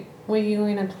you? Were you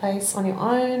in a place on your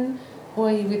own? Were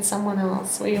you with someone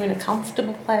else? Were you in a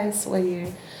comfortable place? Were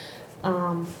you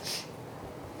in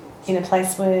a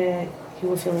place where you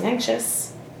were feeling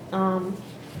anxious?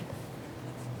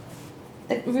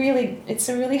 It's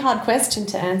a really hard question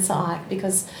to answer, Ike,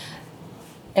 because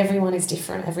everyone is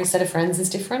different. Every set of friends is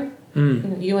different.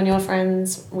 You and your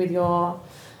friends with your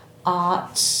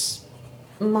art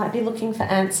might be looking for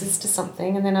answers to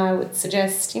something, and then I would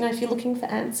suggest, if you're looking for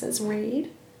answers, read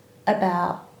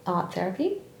about art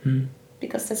therapy.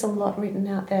 Because there's a lot written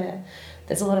out there.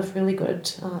 There's a lot of really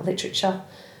good literature.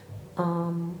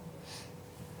 And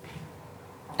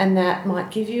that might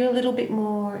give you a little bit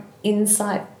more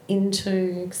insight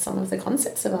into some of the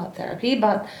concepts of art therapy,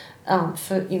 but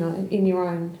for, in your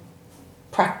own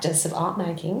practice of art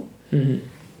making.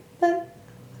 But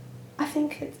I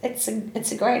think it's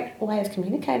a great way of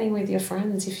communicating with your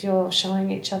friends if you're showing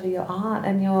each other your art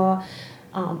and you're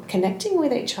connecting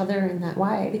with each other in that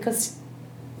way, because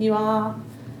you are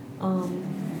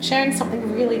sharing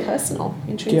something really personal,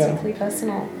 intrinsically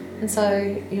personal, and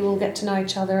so you will get to know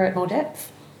each other at more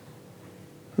depth.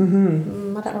 I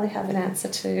don't really have an answer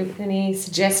to any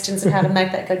suggestions of how to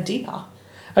make that go deeper.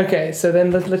 Okay, so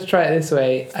then let's try it this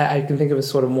way. I can think of a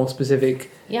sort of more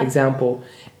specific example.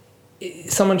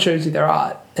 Someone shows you their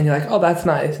art, and you're like, oh, that's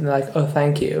nice, and they're like, oh,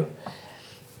 thank you.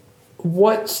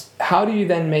 How do you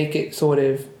then make it sort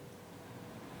of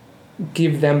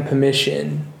give them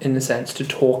permission, in a sense, to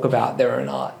talk about their own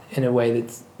art in a way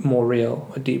that's more real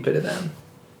or deeper to them?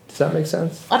 Does that make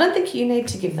sense? I don't think you need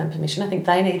to give them permission. I think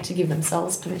they need to give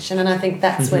themselves permission. And I think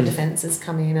that's where defences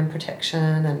come in, and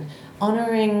protection and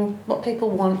honouring what people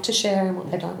want to share and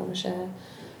what they don't want to share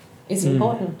is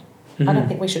important. I don't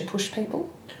think we should push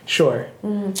people. Sure.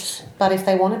 But if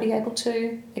they want to be able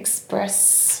to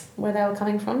express where they were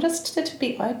coming from, just to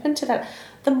be open to that.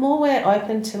 The more we're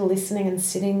open to listening and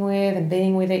sitting with and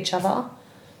being with each other,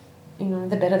 you know,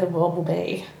 the better the world will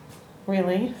be,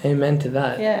 really. Amen to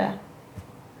that. Yeah.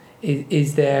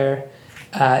 Is there,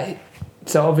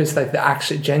 so obviously like the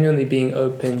actually genuinely being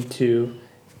open to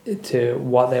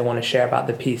what they want to share about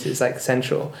the piece is like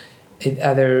central.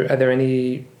 Are there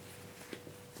any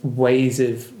ways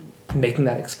of making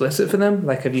that explicit for them?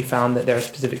 Like, have you found that there are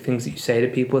specific things that you say to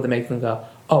people that make them go,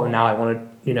 oh, now I want to,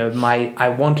 you know, I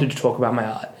wanted to talk about my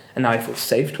art and now I feel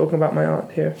safe talking about my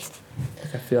art here?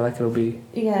 Like, I feel like it'll be...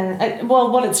 Yeah.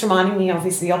 Well, what it's reminding me of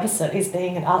is the opposite, is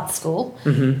being at art school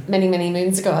many, many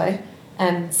moons ago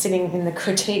and sitting in the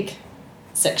critique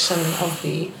section of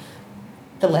the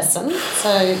lesson.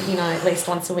 So, you know, at least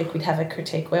once a week we'd have a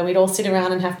critique where we'd all sit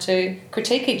around and have to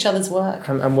critique each other's work.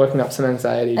 I'm working up some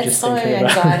anxiety it's just so thinking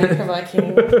about it. It's so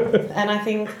anxiety-provoking. And I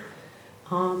think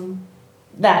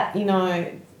that, you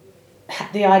know,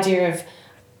 the idea of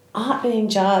art being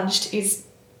judged is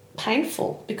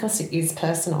painful because it is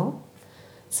personal.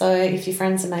 So if your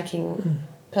friends are making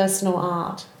personal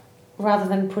art, rather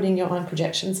than putting your own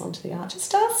projections onto the art,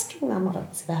 just asking them what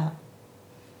it's about.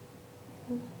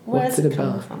 Where's it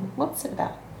coming from? What's it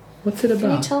about? What's it about?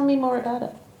 Can you tell me more about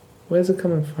it? Where's it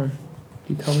coming from?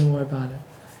 Can you tell me more about it?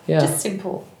 Yeah. Just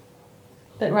simple.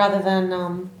 But rather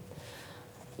than,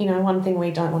 you know, one thing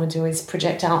we don't want to do is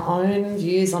project our own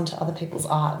views onto other people's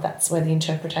art. That's where the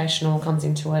interpretation all comes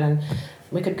into it, and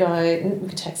we could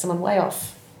take someone way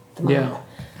off the mark. Yeah.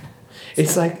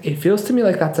 It's like, it feels to me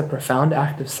like that's a profound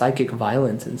act of psychic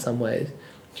violence in some ways.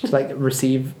 To like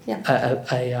receive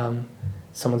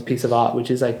someone's piece of art, which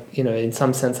is like, you know, in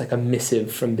some sense like a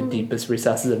missive from the deepest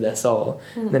recesses of their soul.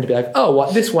 And then to be like, oh,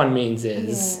 what this one means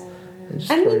is... Yeah. And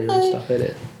just throw your own stuff at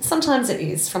it. Sometimes it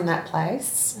is from that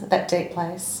place, that deep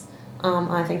place.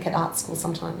 I think at art school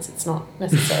sometimes it's not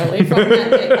necessarily from that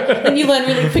deep place. And you learn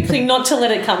really quickly not to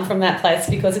let it come from that place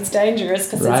because it's dangerous,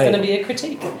 because it's going to be a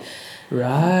critique.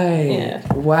 Right.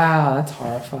 Yeah. Wow, that's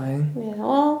horrifying. Yeah,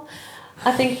 well,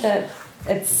 I think that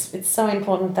it's so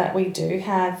important that we do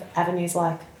have avenues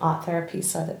like art therapy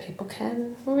so that people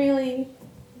can really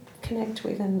connect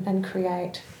with and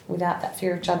create without that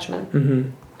fear of judgment. Mm-hmm.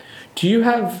 Do you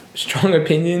have strong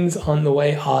opinions on the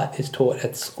way art is taught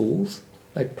at schools,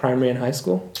 like primary and high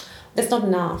school? There's not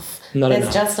enough.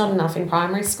 There's just not enough in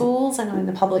primary schools. I know in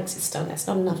the public system there's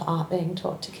not enough art being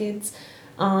taught to kids.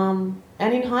 And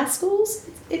in high schools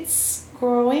it's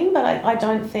growing, but I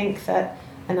don't think that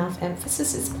enough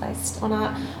emphasis is placed on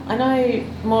art. I know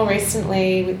more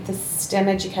recently with the STEM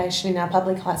education in our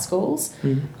public high schools,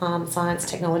 science,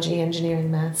 technology,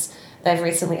 engineering, maths, they've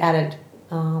recently added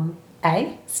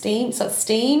STEAM. So it's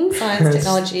STEAM, science,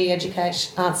 technology,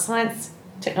 education, science,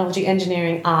 technology,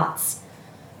 engineering, arts,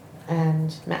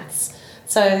 and maths.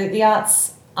 So the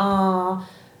arts are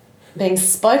being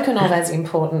spoken of as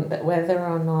important, but whether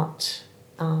or not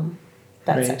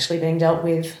that's actually being dealt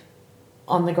with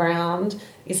on the ground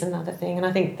is another thing. And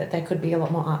I think that there could be a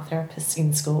lot more art therapists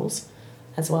in schools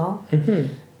as well,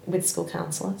 with school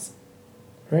counsellors.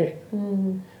 Right.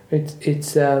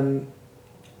 It's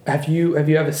have you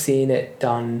ever seen it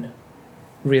done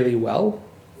really well,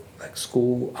 like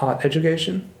school art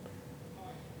education?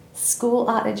 School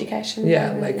art education.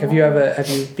 Yeah, like have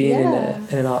you been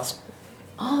in an art school?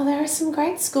 Oh, there are some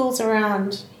great schools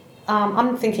around.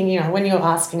 I'm thinking, you know, when you're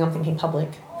asking, I'm thinking public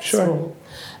school.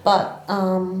 But,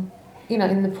 you know,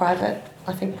 in the private,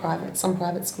 I think some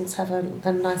private schools have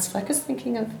a nice focus.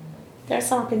 Thinking of, there are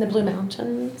some up in the Blue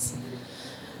Mountains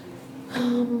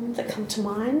that come to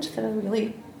mind that are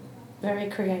really very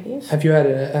creative. Have you had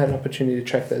an opportunity to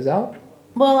check those out?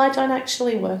 Well, I don't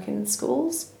actually work in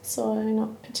schools, so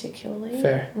not particularly.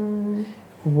 Fair.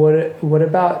 What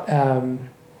about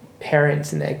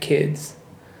parents and their kids?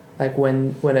 Like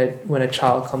when a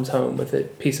child comes home with a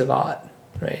piece of art,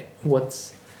 right?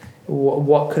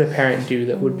 What could a parent do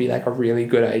that would be like a really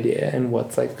good idea, and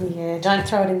what's like... Yeah, don't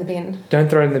throw it in the bin. Don't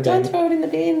throw it in the bin. Don't throw it in the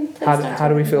bin. How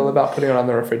do we feel about putting it on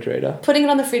the refrigerator? Putting it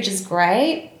on the fridge is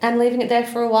great, and leaving it there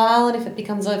for a while, and if it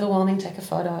becomes overwhelming, take a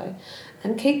photo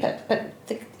and keep it. But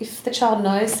if the child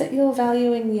knows that you're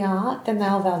valuing the art, then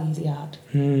they'll value the art.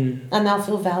 And they'll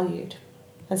feel valued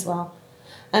as well.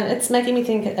 And it's making me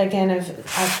think again of,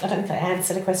 I don't think I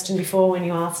answered a question before when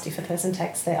you asked if a person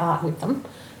takes their art with them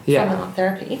from art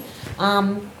therapy.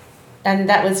 and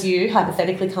that was you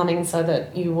hypothetically coming so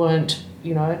that you weren't,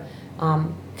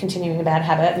 continuing a bad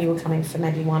habit, and you were coming for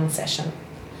maybe one session.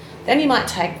 Then you might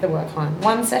take the work home.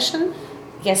 One session,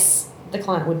 yes, the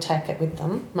client would take it with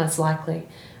them, most likely,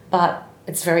 but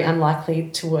it's very unlikely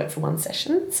to work for one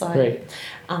session. So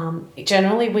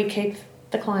generally we keep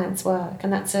the client's work,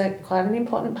 and that's quite an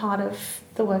important part of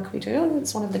the work we do, and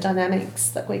it's one of the dynamics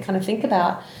that we kind of think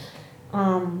about.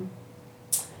 Why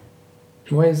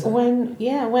is that?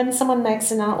 When someone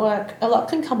makes an artwork, a lot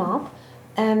can come up,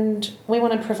 and we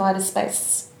want to provide a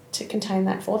space to contain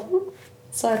that for them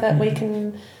so that we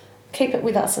can keep it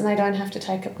with us and they don't have to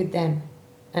take it with them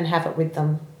and have it with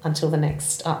them until the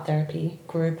next art therapy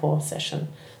group or session.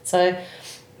 So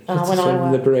it's when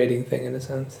a liberating thing in a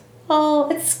sense. Well,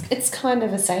 it's kind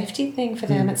of a safety thing for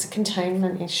them. It's a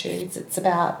containment issue. It's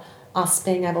about us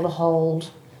being able to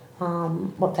hold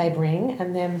what they bring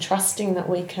and them trusting that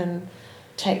we can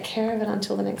take care of it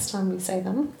until the next time we see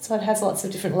them. So it has lots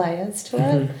of different layers to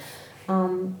it.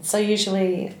 So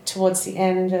usually towards the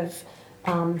end of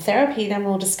therapy, then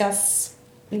we'll discuss,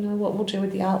 what we'll do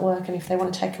with the artwork, and if they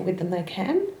want to take it with them, they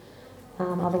can.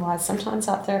 Otherwise, sometimes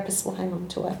art therapists will hang on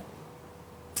to it,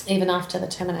 even after the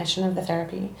termination of the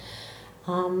therapy.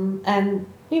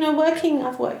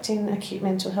 I've worked in acute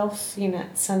mental health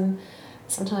units, and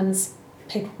sometimes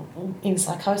people in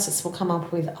psychosis will come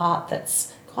up with art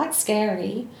that's quite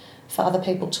scary for other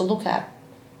people to look at.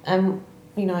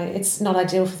 It's not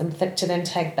ideal for them to then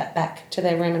take that back to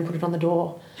their room and put it on the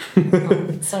door.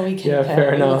 So we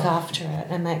can look after it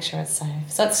and make sure it's safe.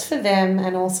 So it's for them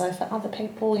and also for other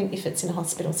people if it's in a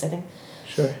hospital setting.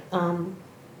 Sure.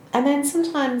 And then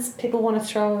sometimes people want to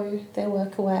throw their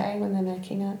work away when they're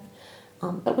making it.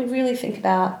 But we really think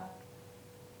about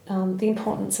the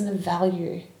importance and the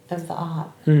value of the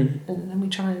art. And we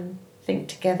try and think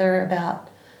together about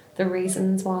the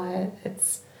reasons why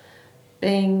it's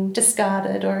being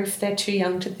discarded, or if they're too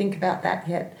young to think about that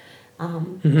yet,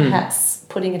 perhaps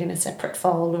putting it in a separate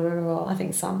folder, or I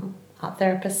think some art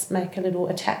therapists make a little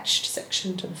attached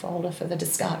section to the folder for the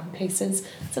discarded pieces.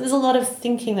 So there's a lot of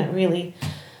thinking that really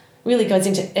goes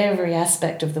into every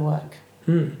aspect of the work,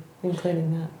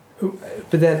 including that.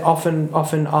 But then often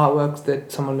artworks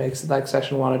that someone makes, like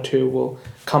session 1 or 2, will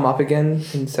come up again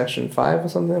in session 5 or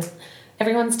something?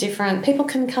 Everyone's different. People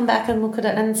can come back and look at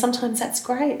it, and sometimes that's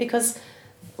great, because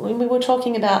when we were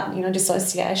talking about,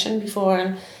 dissociation before,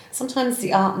 and sometimes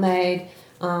the art made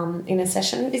in a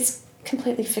session is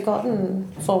completely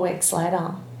forgotten 4 weeks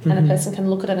later, and a person can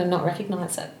look at it and not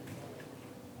recognise it.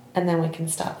 And then we can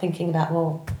start thinking about,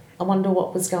 well, I wonder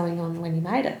what was going on when you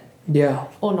made it. Yeah.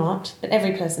 Or not, but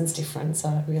every person's different, so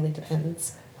it really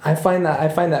depends. I find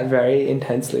that very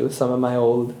intensely with some of my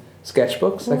old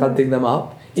sketchbooks. Like, I'll dig them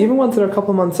up. Even ones that are a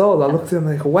couple months old, I'll look through them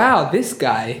like, wow, this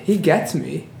guy, he gets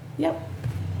me. Yep.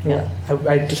 Yeah.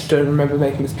 I just don't remember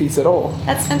making this piece at all.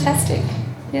 That's fantastic.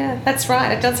 Yeah, that's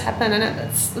right. It does happen, and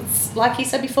it's like you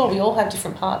said before, we all have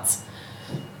different parts.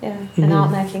 Yeah, and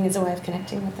art making is a way of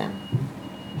connecting with them.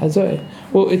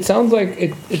 Well, it sounds like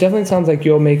it definitely sounds like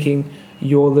you're making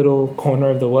your little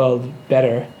corner of the world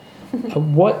better.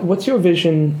 What's your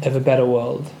vision of a better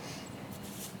world?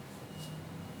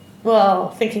 Well,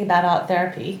 thinking about art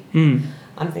therapy,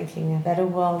 I'm thinking a better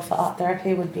world for art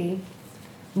therapy would be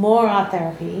more art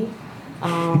therapy.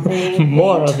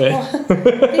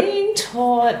 Being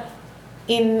taught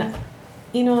in,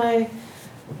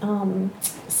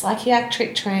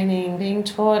 psychiatric training, being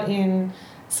taught in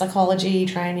psychology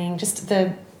training, just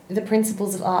the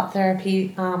principles of art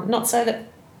therapy, not so that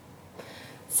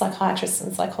psychiatrists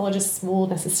and psychologists will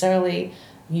necessarily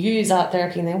use art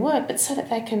therapy in their work, but so that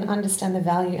they can understand the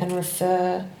value and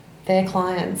refer their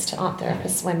clients to art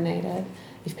therapists when needed,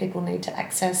 if people need to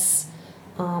access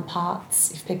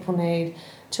parts, if people need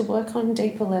to work on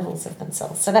deeper levels of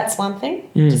themselves. So that's one thing,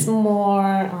 just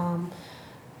more,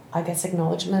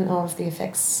 acknowledgement of the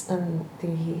effects and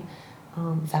the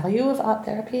value of art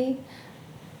therapy,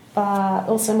 but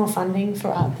also more funding for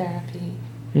art therapy.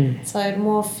 So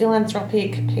more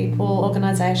philanthropic people,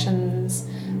 organisations,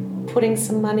 putting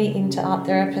some money into art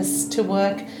therapists to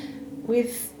work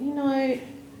with,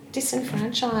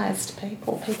 disenfranchised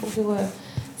people who are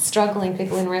struggling,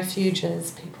 people in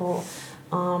refuges, people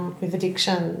with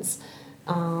addictions.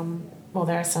 There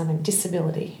are so many,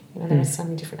 disability, there are so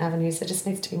many different avenues. There just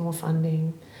needs to be more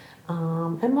funding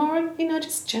and more,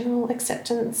 just general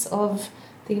acceptance of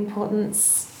the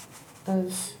importance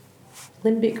of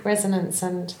limbic resonance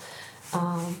and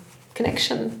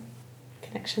connection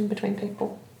between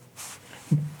people.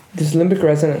 This limbic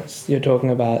resonance you're talking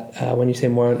about, when you say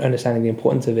more understanding the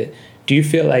importance of it, do you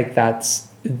feel like that's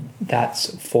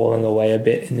falling away a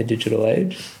bit in the digital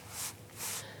age?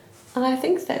 I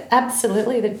think that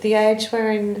absolutely that the age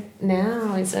we're in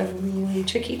now is a really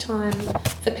tricky time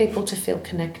for people to feel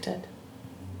connected.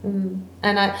 And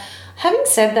having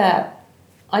said that,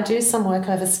 I do some work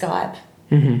over Skype,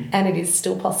 and it is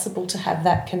still possible to have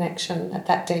that connection at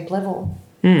that deep level.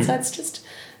 So it's just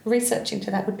research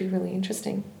into that would be really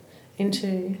interesting,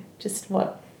 into just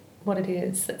what it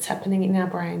is that's happening in our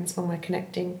brains when we're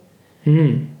connecting.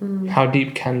 How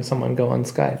deep can someone go on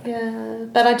Skype? Yeah,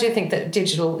 but I do think that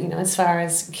digital, as far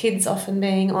as kids often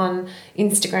being on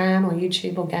Instagram or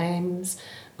YouTube or games,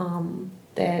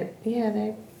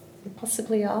 they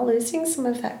possibly are losing some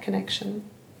of that connection.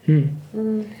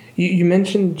 You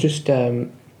mentioned just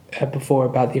before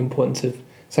about the importance of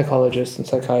psychologists and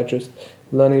psychiatrists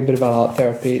learning a bit about art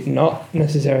therapy, not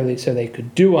necessarily so they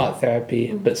could do art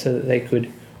therapy, but so that they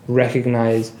could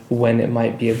recognize when it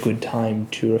might be a good time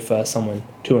to refer someone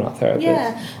to an art therapist.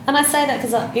 Yeah, and I say that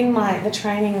because in the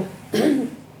training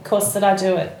course that I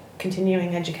do at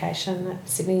continuing education at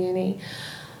Sydney Uni,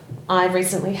 I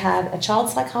recently had a child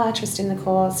psychiatrist in the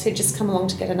course who'd just come along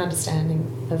to get an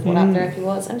understanding of what art therapy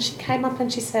was, and she came up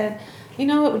and she said, it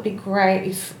would be great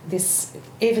if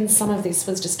even some of this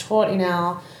was just taught in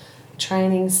our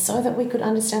training so that we could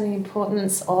understand the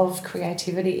importance of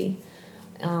creativity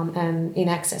and in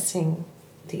accessing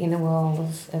the inner world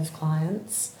of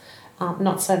clients,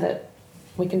 not so that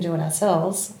we can do it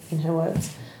ourselves, in her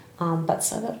words, but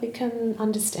so that we can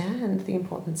understand the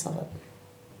importance of it.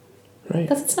 Right.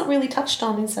 Because it's not really touched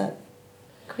on, is it?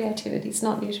 Creativity is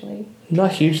not usually.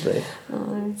 Not hugely.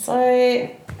 No. So,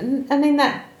 I mean,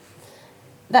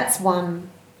 that's one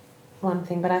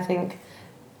thing, but I think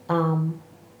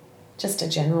just a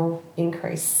general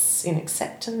increase in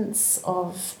acceptance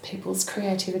of people's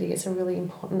creativity is a really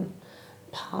important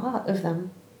part of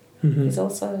them. Is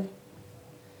also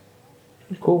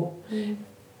cool.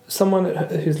 Someone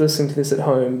who's listening to this at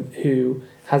home who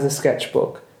has a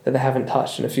sketchbook that they haven't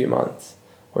touched in a few months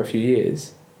or a few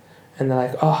years, and they're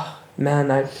like, oh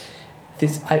man, I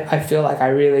feel like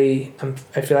I'm really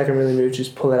moved to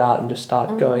just pull it out and just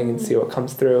start going and see what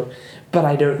comes through, but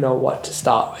I don't know what to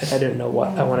start with. I don't know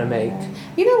what I want to make.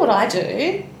 You know what I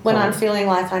do when I'm feeling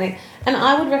like I need, and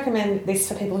I would recommend this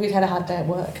for people who've had a hard day at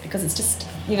work, because it's just,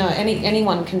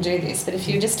 anyone can do this, but if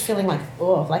you're just feeling like,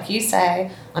 like you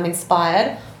say, I'm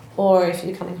inspired, or if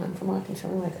you're coming home from work and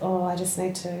feeling like, I just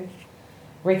need to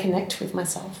reconnect with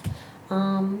myself,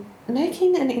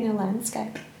 making an inner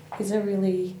landscape is a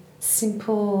really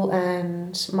simple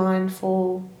and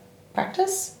mindful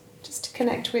practice just to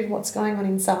connect with what's going on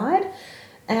inside.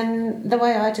 And the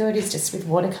way I do it is just with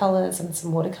watercolours and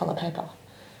some watercolour paper,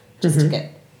 just to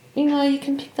get, you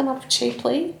can pick them up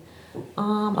cheaply. A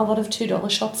lot of $2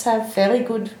 shops have fairly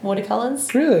good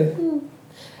watercolours. Really?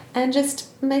 And just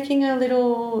making a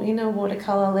little,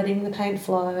 watercolour, letting the paint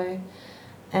flow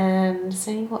and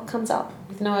seeing what comes up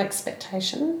with no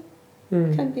expectation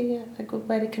can be a good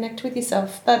way to connect with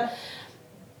yourself. But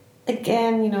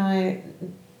again,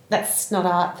 that's not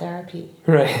art therapy.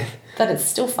 Right. But it's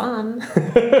still fun.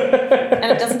 And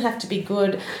it doesn't have to be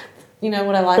good.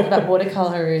 What I like about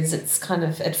watercolour is it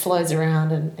flows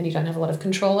around and you don't have a lot of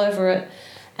control over it.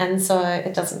 And so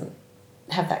it doesn't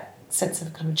have that sense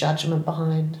of kind of judgment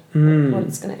behind what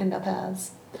it's going to end up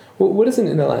as. Well, what is an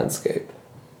inner landscape?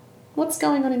 What's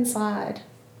going on inside?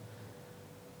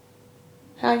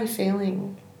 How are you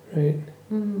feeling? Right.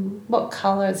 What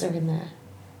colours are in there?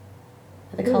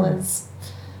 Are the colours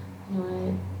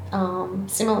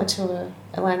similar to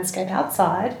a landscape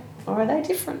outside, or are they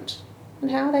different?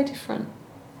 And how are they different?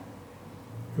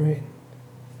 Right.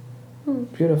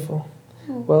 Beautiful.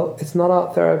 Well, it's not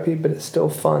art therapy, but it's still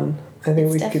fun. I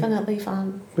think it's definitely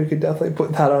fun. We could definitely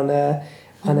put that on a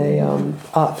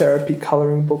art therapy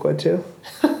colouring book or two.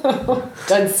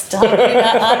 Don't start with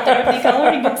that art therapy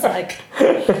colouring books, like.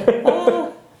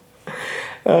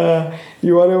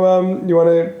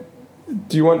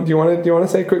 Do you want to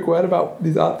say a quick word about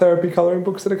these art therapy colouring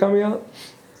books that are coming out?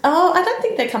 Oh, I don't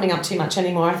think they're coming up too much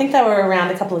anymore. I think they were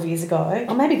around a couple of years ago,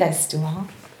 or maybe they still are.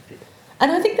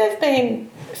 And I think they've been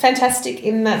fantastic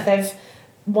in that they've,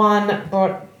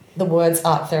 brought the words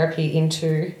art therapy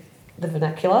into the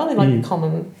vernacular, like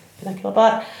common vernacular,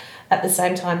 but at the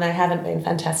same time they haven't been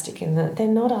fantastic in that they're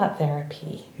not art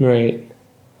therapy. Right.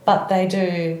 But they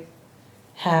do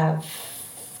have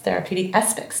therapeutic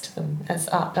aspects to them, as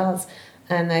art does,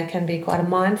 and they can be quite a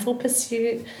mindful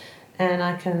pursuit, and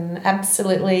I can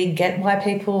absolutely get why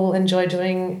people enjoy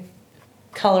doing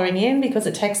colouring in, because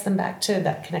it takes them back to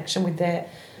that connection with their,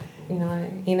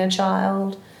 inner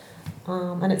child.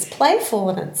 And it's playful,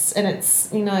 and it's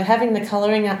having the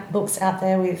colouring books out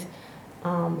there with,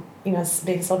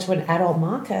 being sold to an adult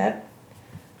market.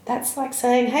 that's like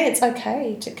saying, hey, it's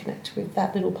okay to connect with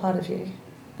that little part of you.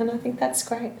 And I think that's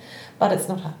great. But it's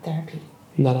not art therapy.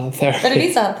 Not art therapy. But it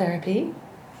is art therapy.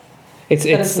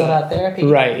 It's not art therapy.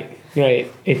 Right.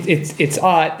 It's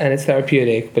art and it's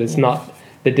therapeutic, but it's not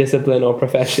the discipline or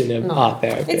profession of art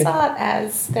therapy. It's art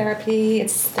as therapy.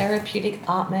 It's therapeutic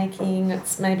art making.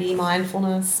 It's maybe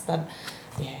mindfulness, but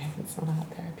it's not art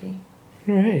therapy.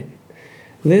 All right.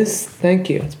 Liz, thank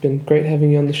you. It's been great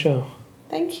having you on the show.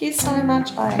 Thank you so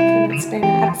much, Ike, and it's been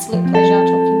an absolute pleasure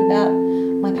talking about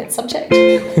my pet subject.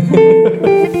 See you.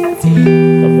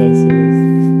 God bless you.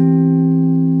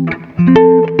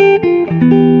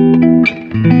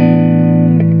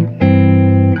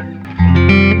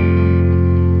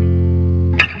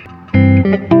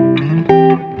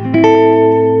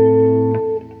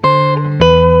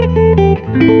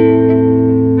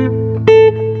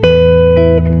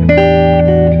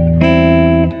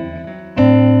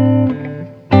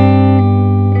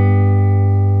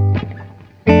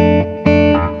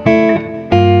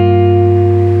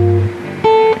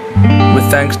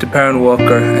 Thanks to Perrin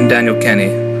Walker and Daniel Kenny.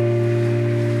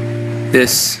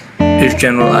 This is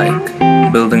General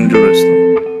Ike, Building Jerusalem.